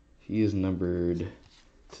 He is numbered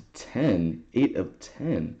to 10, 8 of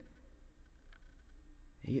 10.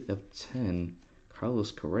 8 of 10,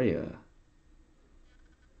 Carlos Correa.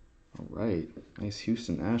 All right, nice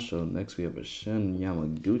Houston Astro. Next we have a Shin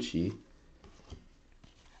Yamaguchi,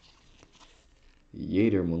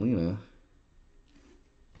 Yader Molina,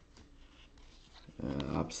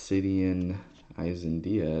 Obsidian Eisen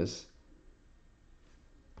Diaz,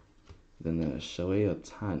 then Shohei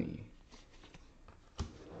Ohtani.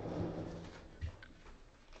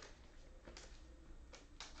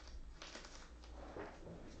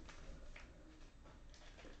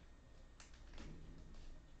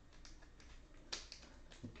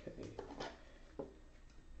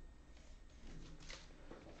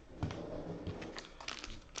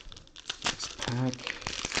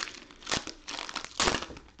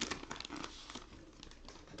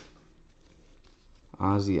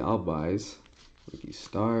 Ozzy Albies, rookie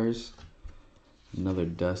stars. Another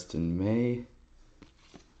Dustin May.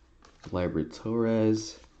 Gleyber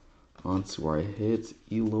Torres. Onto our hits.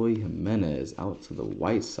 Eloy Jimenez out to the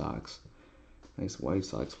White Sox. Nice White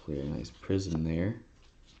Sox player. Nice prism there.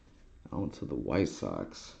 Out to the White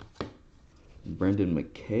Sox. Brendan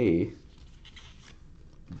McKay.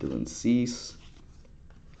 Dylan Cease.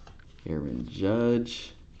 Aaron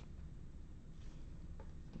Judge.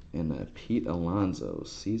 And Pete Alonso.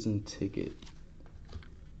 Season ticket.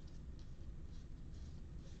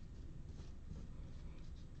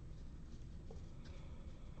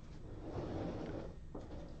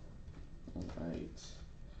 Alright.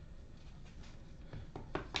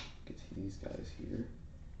 Get to these guys here.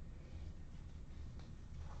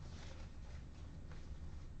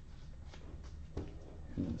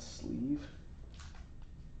 And the sleeve.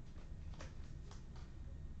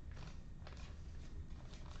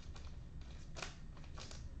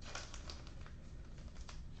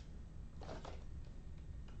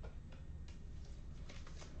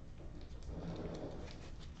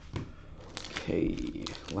 Okay,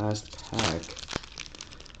 last pack.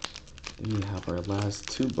 Then we have our last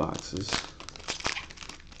two boxes.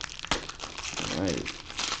 Alright.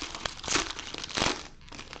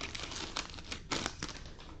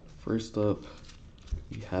 First up,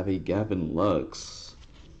 we have a Gavin Lux,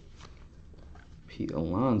 Pete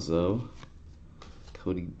Alonso,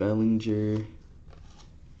 Cody Bellinger.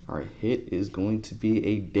 Our hit is going to be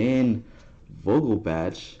a Dan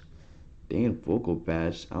Vogelbach. Dan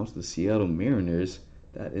Vogelbach out to the Seattle Mariners.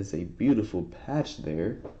 That is a beautiful patch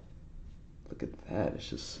there. Look at that. It's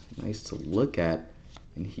just nice to look at.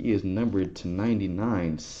 And he is numbered to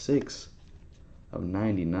 99. 6 of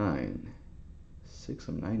 99. 6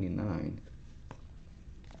 of 99.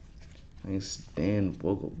 Nice Dan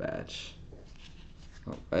Vogelbach.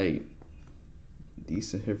 Alright.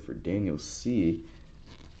 Decent hit for Daniel C.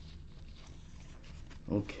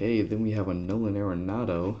 Okay, then we have a Nolan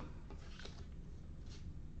Arenado.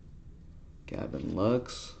 Gavin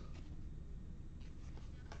Lux.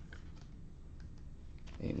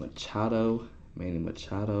 A Machado. Manny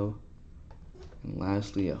Machado. And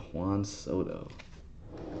lastly, a Juan Soto.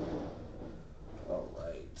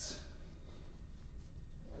 Alright.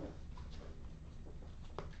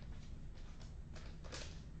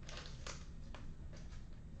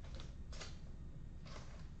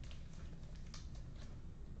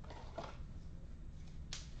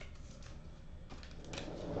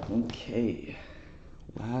 Okay,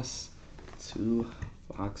 last two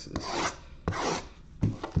boxes.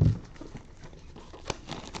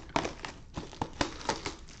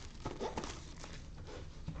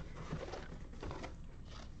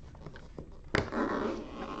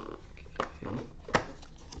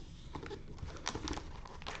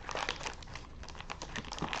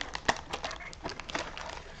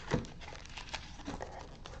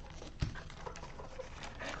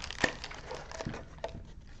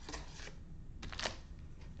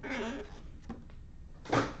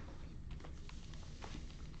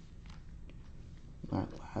 Our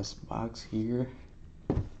last box here.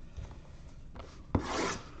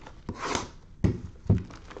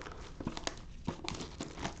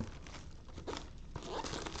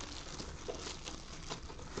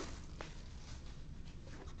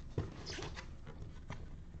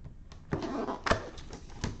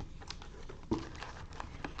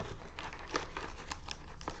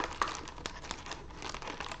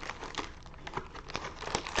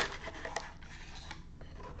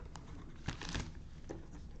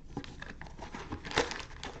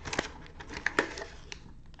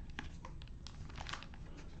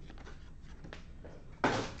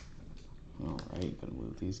 Alright, gonna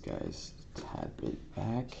move these guys a tad bit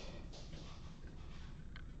back.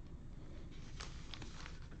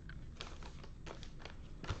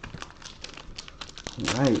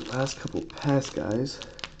 Alright, last couple packs, guys.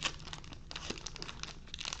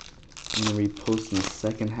 I'm gonna be posting the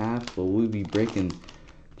second half, but we'll be breaking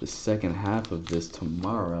the second half of this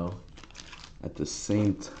tomorrow at the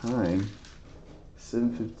same time.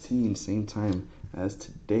 7:15, same time as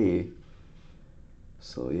today.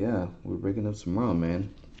 So yeah, we're breaking up tomorrow,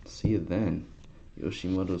 man. See you then.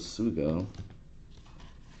 Yoshimoto Sugo.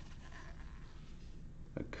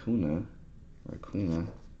 Acuna.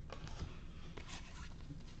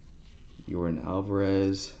 Yordan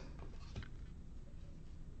Alvarez.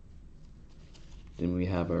 Then we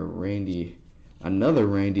have another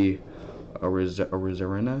Randy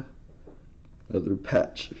Arozarena. Another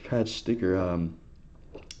patch sticker,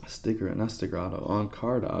 not sticker auto, on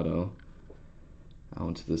card auto.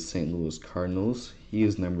 Out to the St. Louis Cardinals. He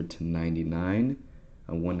is numbered to 99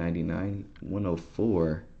 a 199,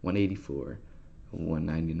 104, 184, a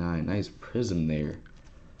 199. Nice prism there.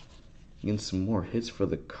 Getting some more hits for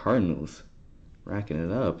the Cardinals. Racking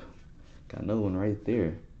it up. Got another one right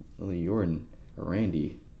there. Another Jordan, a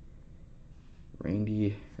Randy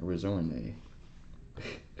Arizona.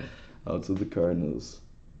 Out to the Cardinals.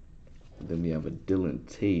 And then we have a Dylan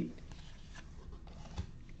Tate,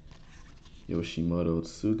 Yoshimoto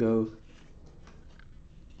Tsugo,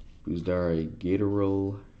 Buzdare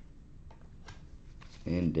Gatorol,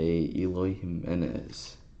 and a Eloy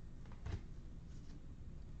Jimenez.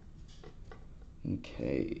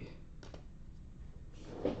 Okay.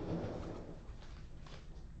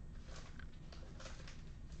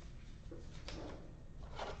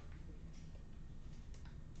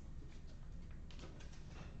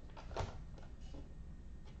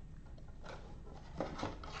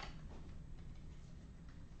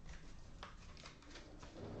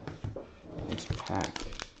 Let's pack.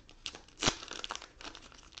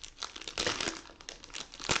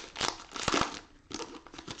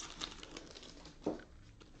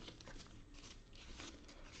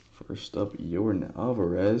 First up, Jordan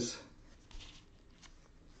Alvarez.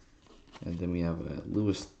 And then we have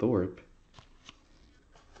Lewis Thorpe.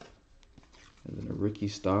 And then a Rookie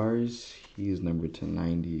Stars. He is numbered to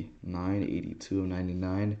 99, 82 of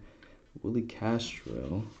 99. Willie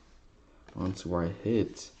Castro. Onto our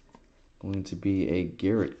hit. Going to be a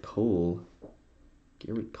Garrett Cole.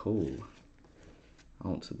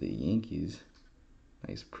 Out to the Yankees.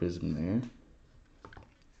 Nice prism there.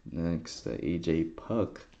 Next, AJ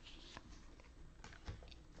Puck.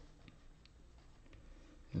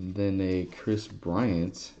 And then a Chris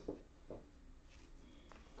Bryant.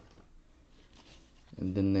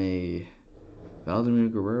 And then a Vladimir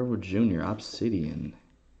Guerrero Jr. Obsidian.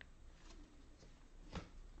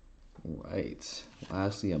 Right.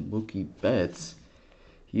 Lastly, a Mookie Betts.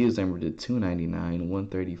 He is numbered to 299,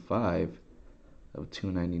 135 of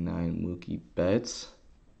 299 Mookie Betts.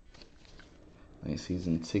 Nice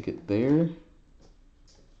season ticket there.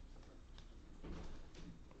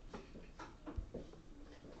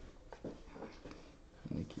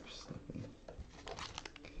 And it keeps slipping.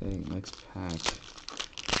 Okay, next pack.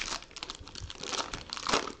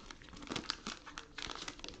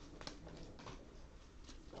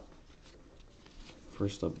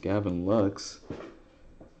 First up, Gavin Lux,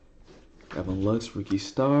 Rookie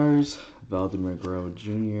Stars, Vladimir Guerrero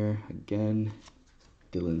Jr. again,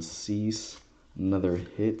 Dylan Cease, another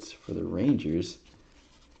hit for the Rangers,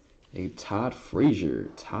 a Todd Frazier,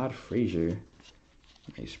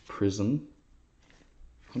 nice prism,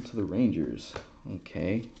 onto the Rangers.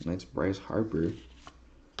 Okay, nice Bryce Harper,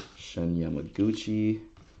 Shun Yamaguchi,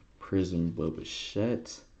 prism Bo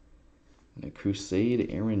Bichette, and a Crusade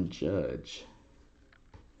Aaron Judge.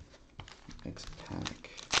 Next pack.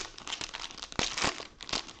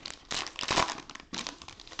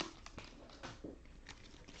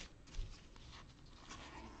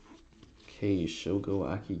 Okay,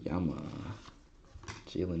 Shogo Akiyama.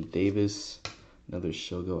 Jalen Davis. Another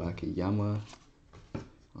Shogo Akiyama.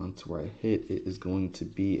 Onto our hit. It is going to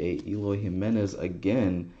be a Eloy Jimenez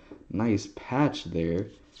again. Nice patch there.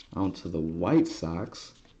 Onto the White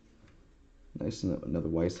Sox. Nice, another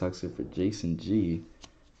White Sox here for Jason G.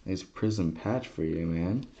 Nice prism patch for you,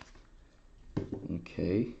 man.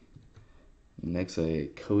 Okay. Next, a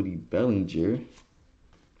Cody Bellinger.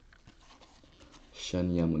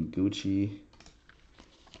 Shun Yamaguchi.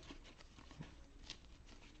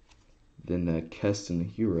 Then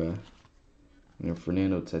Keston Hura. And a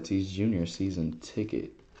Fernando Tatis Jr. season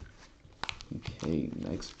ticket. Okay,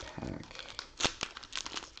 next pack.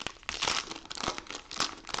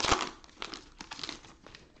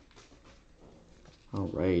 All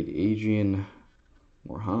right, Adrian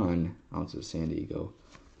Morejon out to San Diego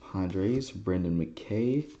Padres. Brendan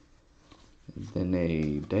McKay. And then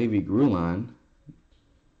a Davey Grulon.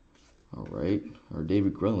 All right, or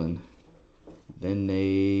David Grelin. Then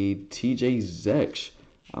a TJ Zech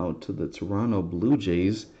out to the Toronto Blue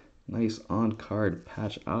Jays. Nice on-card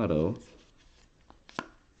patch auto.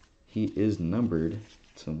 He is numbered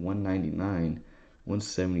to 199,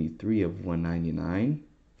 173 of 199.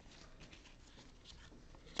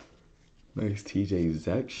 Nice TJ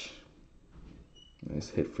Zech. Nice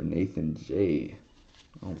hit for Nathan J.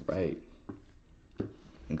 All right.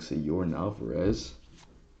 Thanks to Jordan Alvarez.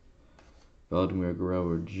 Vladimir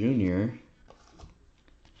Guerrero Jr.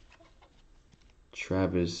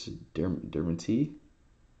 Travis Dermody.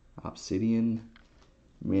 Obsidian.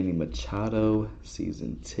 Manny Machado.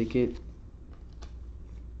 Season ticket.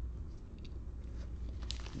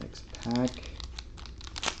 Next pack.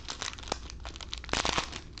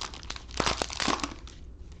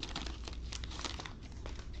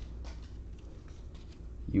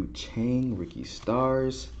 Yu Chang, Ricky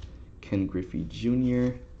Stars, Ken Griffey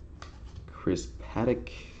Jr., Chris Paddock,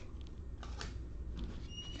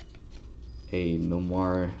 a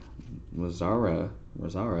Nomar Mazara,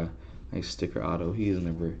 nice sticker auto. He is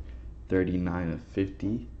number 39 of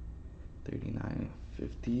 50. 39 of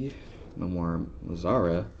 50. Nomar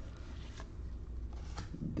Mazara.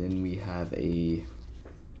 Then we have a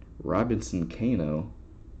Robinson Cano,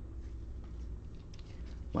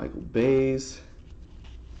 Michael Bays,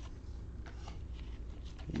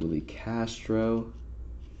 Willie Castro,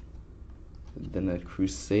 and then a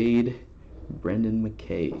Crusade, Brendan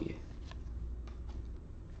McKay.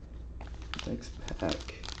 Next pack.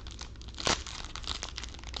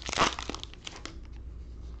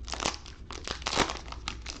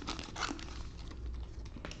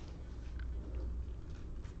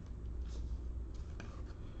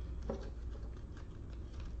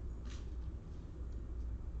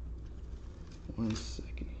 One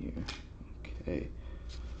second here. Okay.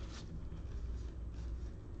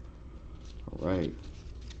 All right.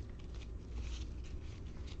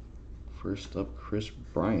 First up, Chris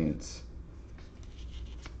Bryant.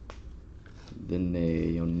 Then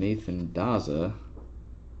Nathan Daza.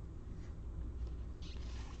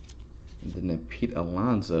 And then Pete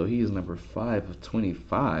Alonso. He is number 5 of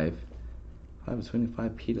 25. 5 of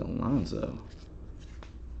 25, Pete Alonso.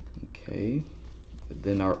 Okay. And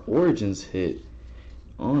then our Origins hit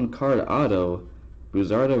on card auto,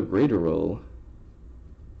 Buzardo Graterol.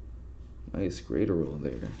 Nice Graterol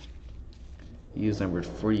there. He is numbered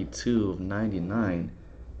 42 of 99.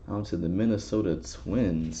 On to the Minnesota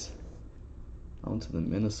Twins.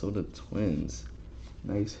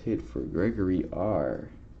 Nice hit for Gregory R.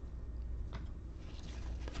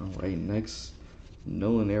 Alright, next,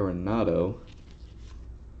 Nolan Arenado.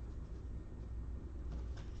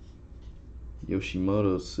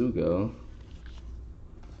 Yoshimoto Sugo.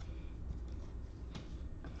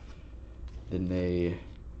 Then a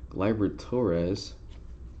Gleyber Torres.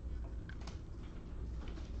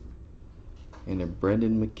 And a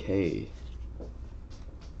Brendan McKay.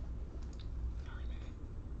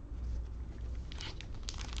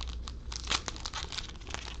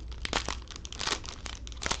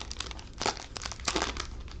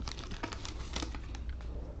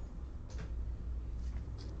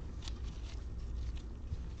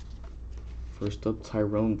 First up,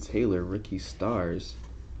 Tyrone Taylor, Ricky Stars.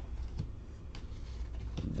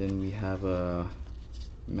 Then we have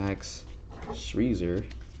Max Scherzer,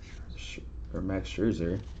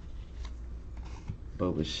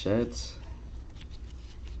 Bo Bichette,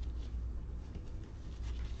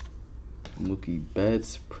 Mookie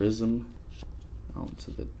Betts, Prism, out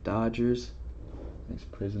to the Dodgers. Nice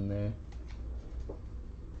Prism there.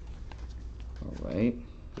 All right.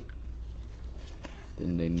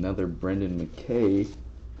 Then another Brendan McKay.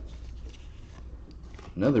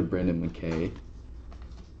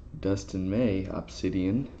 Dustin May,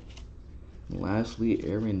 Obsidian. And lastly,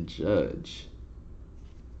 Aaron Judge.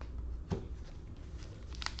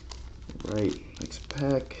 All right, next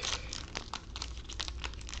pack.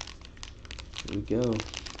 Here we go.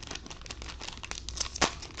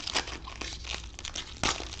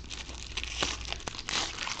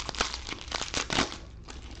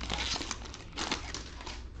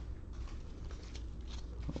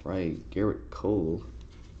 Right, Garrett Cole.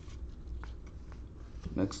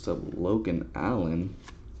 Next up, Logan Allen,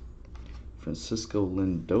 Francisco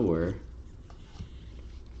Lindor,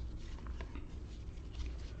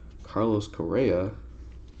 Carlos Correa,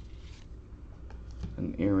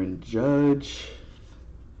 and Aaron Judge,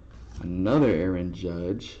 another Aaron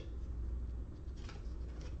Judge.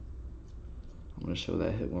 I'm going to show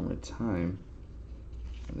that hit one more time.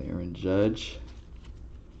 And Aaron Judge,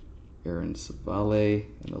 Aaron Savale,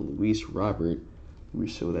 and a Luis Robert. We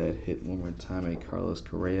show that hit one more time. A Carlos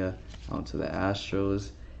Correa out to the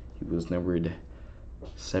Astros. He was numbered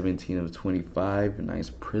 17 of 25. A nice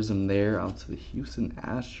Prism there out to the Houston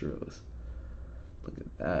Astros. Look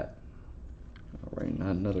at that. All right,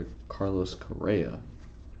 not another Carlos Correa.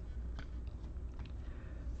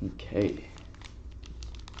 Okay.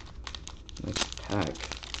 Next pack.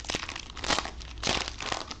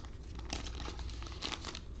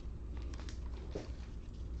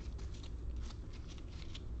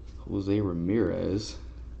 Jose Ramirez,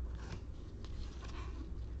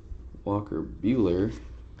 Walker Buehler,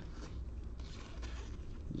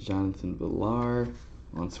 Jonathan Villar.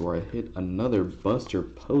 Onto our hit, another Buster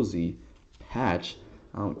Posey patch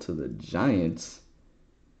out to the Giants.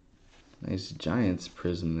 Nice Giants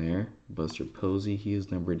Prism there. Buster Posey, he is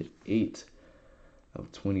numbered 8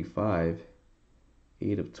 of 25.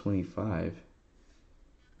 8 of 25.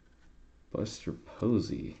 Buster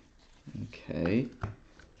Posey. Okay.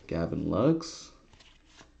 Gavin Lux.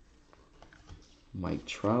 Mike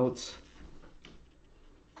Trout.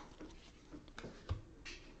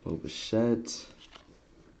 Bo Bichette.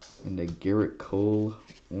 And the Garrett Cole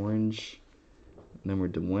orange.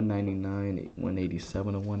 Numbered to 199,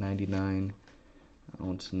 187 to 199.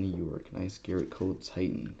 On to New York. Nice Garrett Cole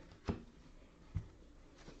Titan.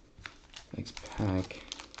 Next pack.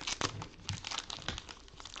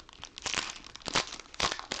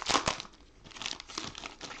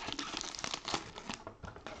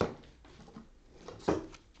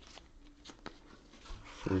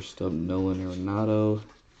 First up, Nolan Arenado,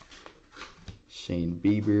 Shane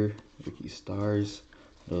Bieber, Ricky Stars,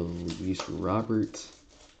 Luis Robert.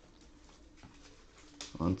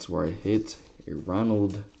 Onto our hit, a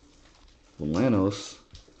Ronald Bolanos.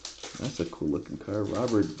 That's a cool looking card.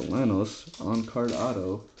 Robert Bolanos, on card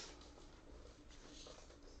auto.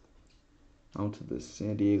 Onto the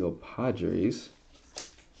San Diego Padres.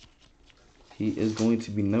 He is going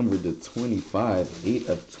to be numbered to 25, 8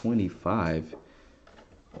 of 25.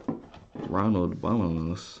 Ronald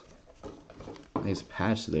Bolanos. Nice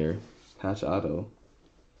patch there. Patch auto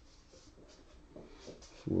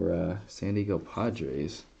for San Diego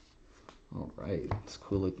Padres. Alright, it's a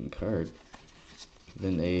cool looking card.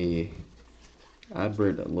 Then a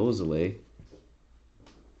Adbert Lozele.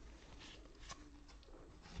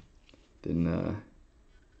 Then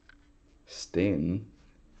Stanton.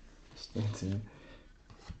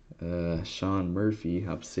 Sean Murphy,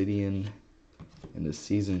 Obsidian, and the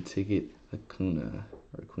season ticket Acuna.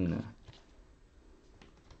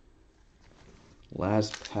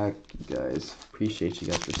 Last pack, you guys. Appreciate you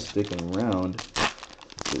guys for sticking around.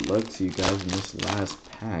 Good luck to you guys in this last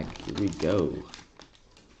pack. Here we go.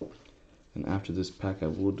 And after this pack, I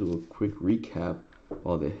will do a quick recap of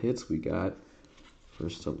all the hits we got.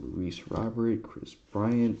 First up, Luis Robert, Chris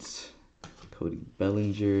Bryant, Cody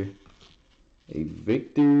Bellinger, a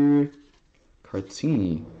Victor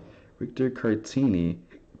Cartini.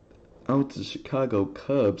 Out to Chicago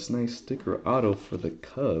Cubs. Nice sticker auto for the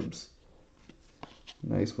Cubs.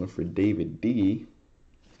 Nice one for David D.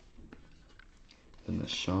 Then the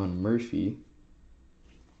Sean Murphy,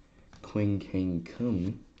 Quinn Kang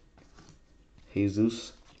Kun,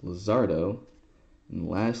 Jesus Luzardo, and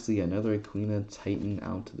lastly another Acuna Titan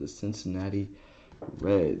out to the Cincinnati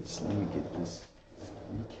Reds. Let me get this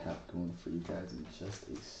recap going for you guys in just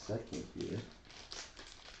a second here.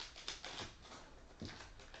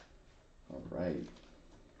 All right.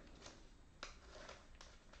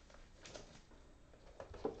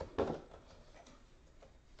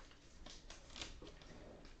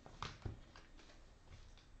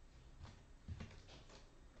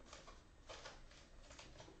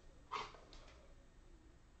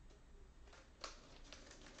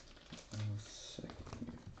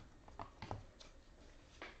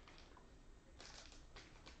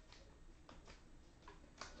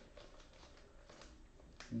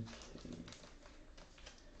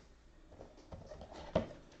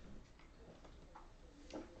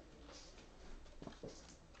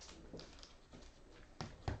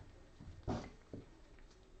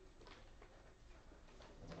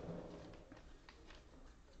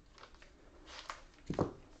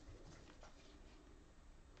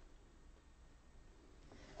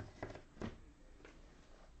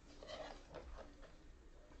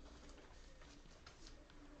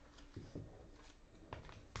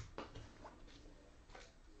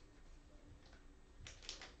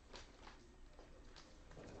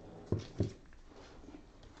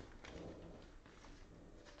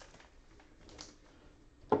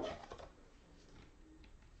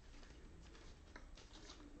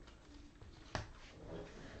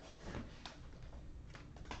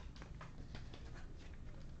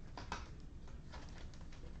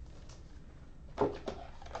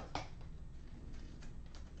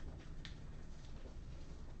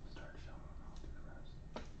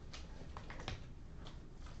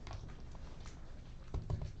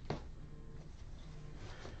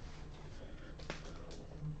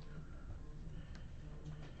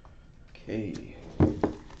 Okay, here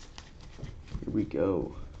we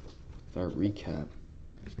go with our recap.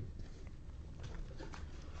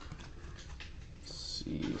 Let's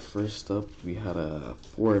see, first up we had a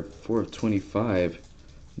 4 of 25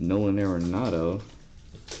 Nolan Arenado,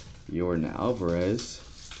 Yordan Alvarez,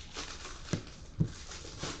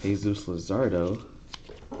 Jesus Luzardo,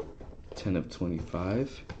 10 of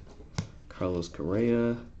 25, Carlos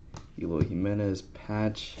Correa, Eloy Jimenez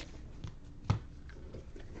patch,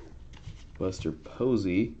 Buster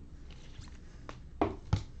Posey,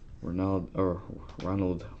 Ronald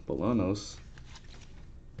Bolanos,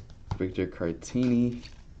 Victor Cartini,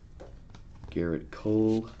 Garrett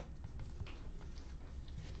Cole,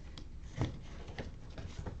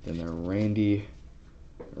 then a Randy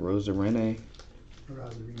Rosarena,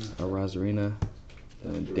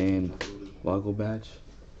 then a Dan Vogelbach,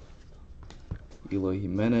 Eloy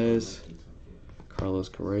Jimenez, Carlos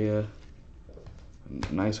Correa,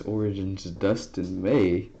 nice Origins Dustin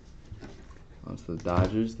May onto the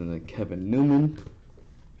Dodgers, then a Kevin Newman,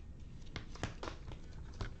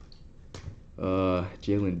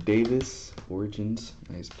 Jalen Davis, Origins,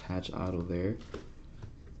 nice patch auto there,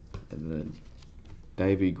 and then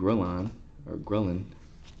Davey Grillon.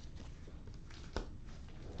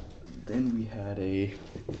 Then we had a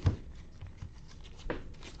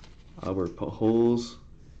Albert Pujols,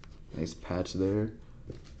 nice patch there.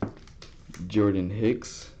 Jordan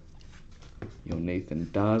Hicks, Nathan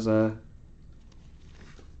Daza,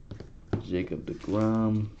 Jacob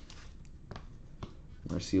deGrom,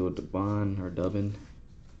 Marcelo Dubin,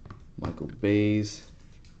 Michael Bays,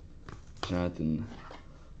 Jonathan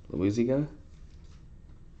Loiziga,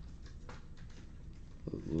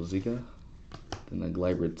 then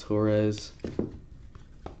Gleyber Torres,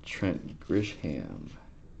 Trent Grisham.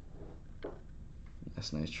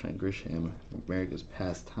 That's nice, Trent Grisham, America's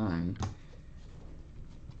pastime.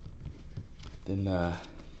 Then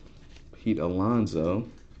Pete Alonso,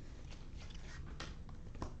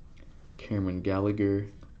 Cameron Gallagher,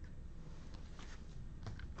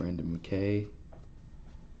 Brandon McKay,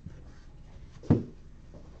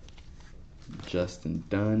 Justin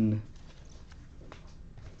Dunn,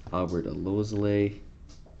 Albert Alozale,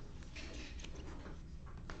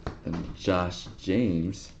 then Josh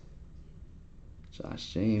James,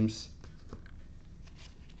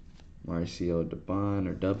 Marcio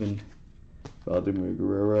Dubin, Vladimir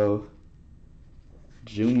Guerrero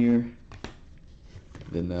Jr.,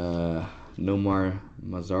 then Nomar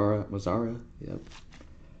Mazara, yep,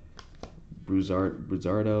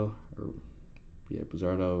 Bruzardo,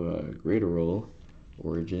 Greater Roll,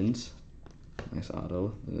 Origins, nice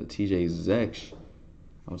auto. Then the TJ Zeksh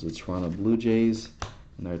onto the Toronto Blue Jays,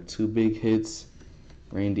 and our two big hits,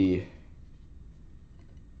 Randy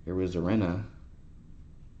Arozarena,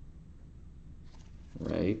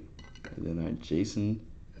 right? And then our Jason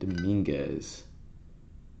Dominguez.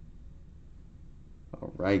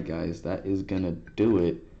 Alright guys, that is gonna do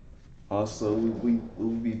it. Also, we'll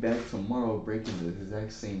be back tomorrow breaking the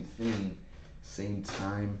exact same thing, same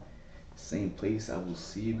time, same place. I will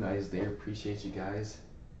see you guys there. Appreciate you guys.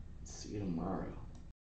 See you tomorrow.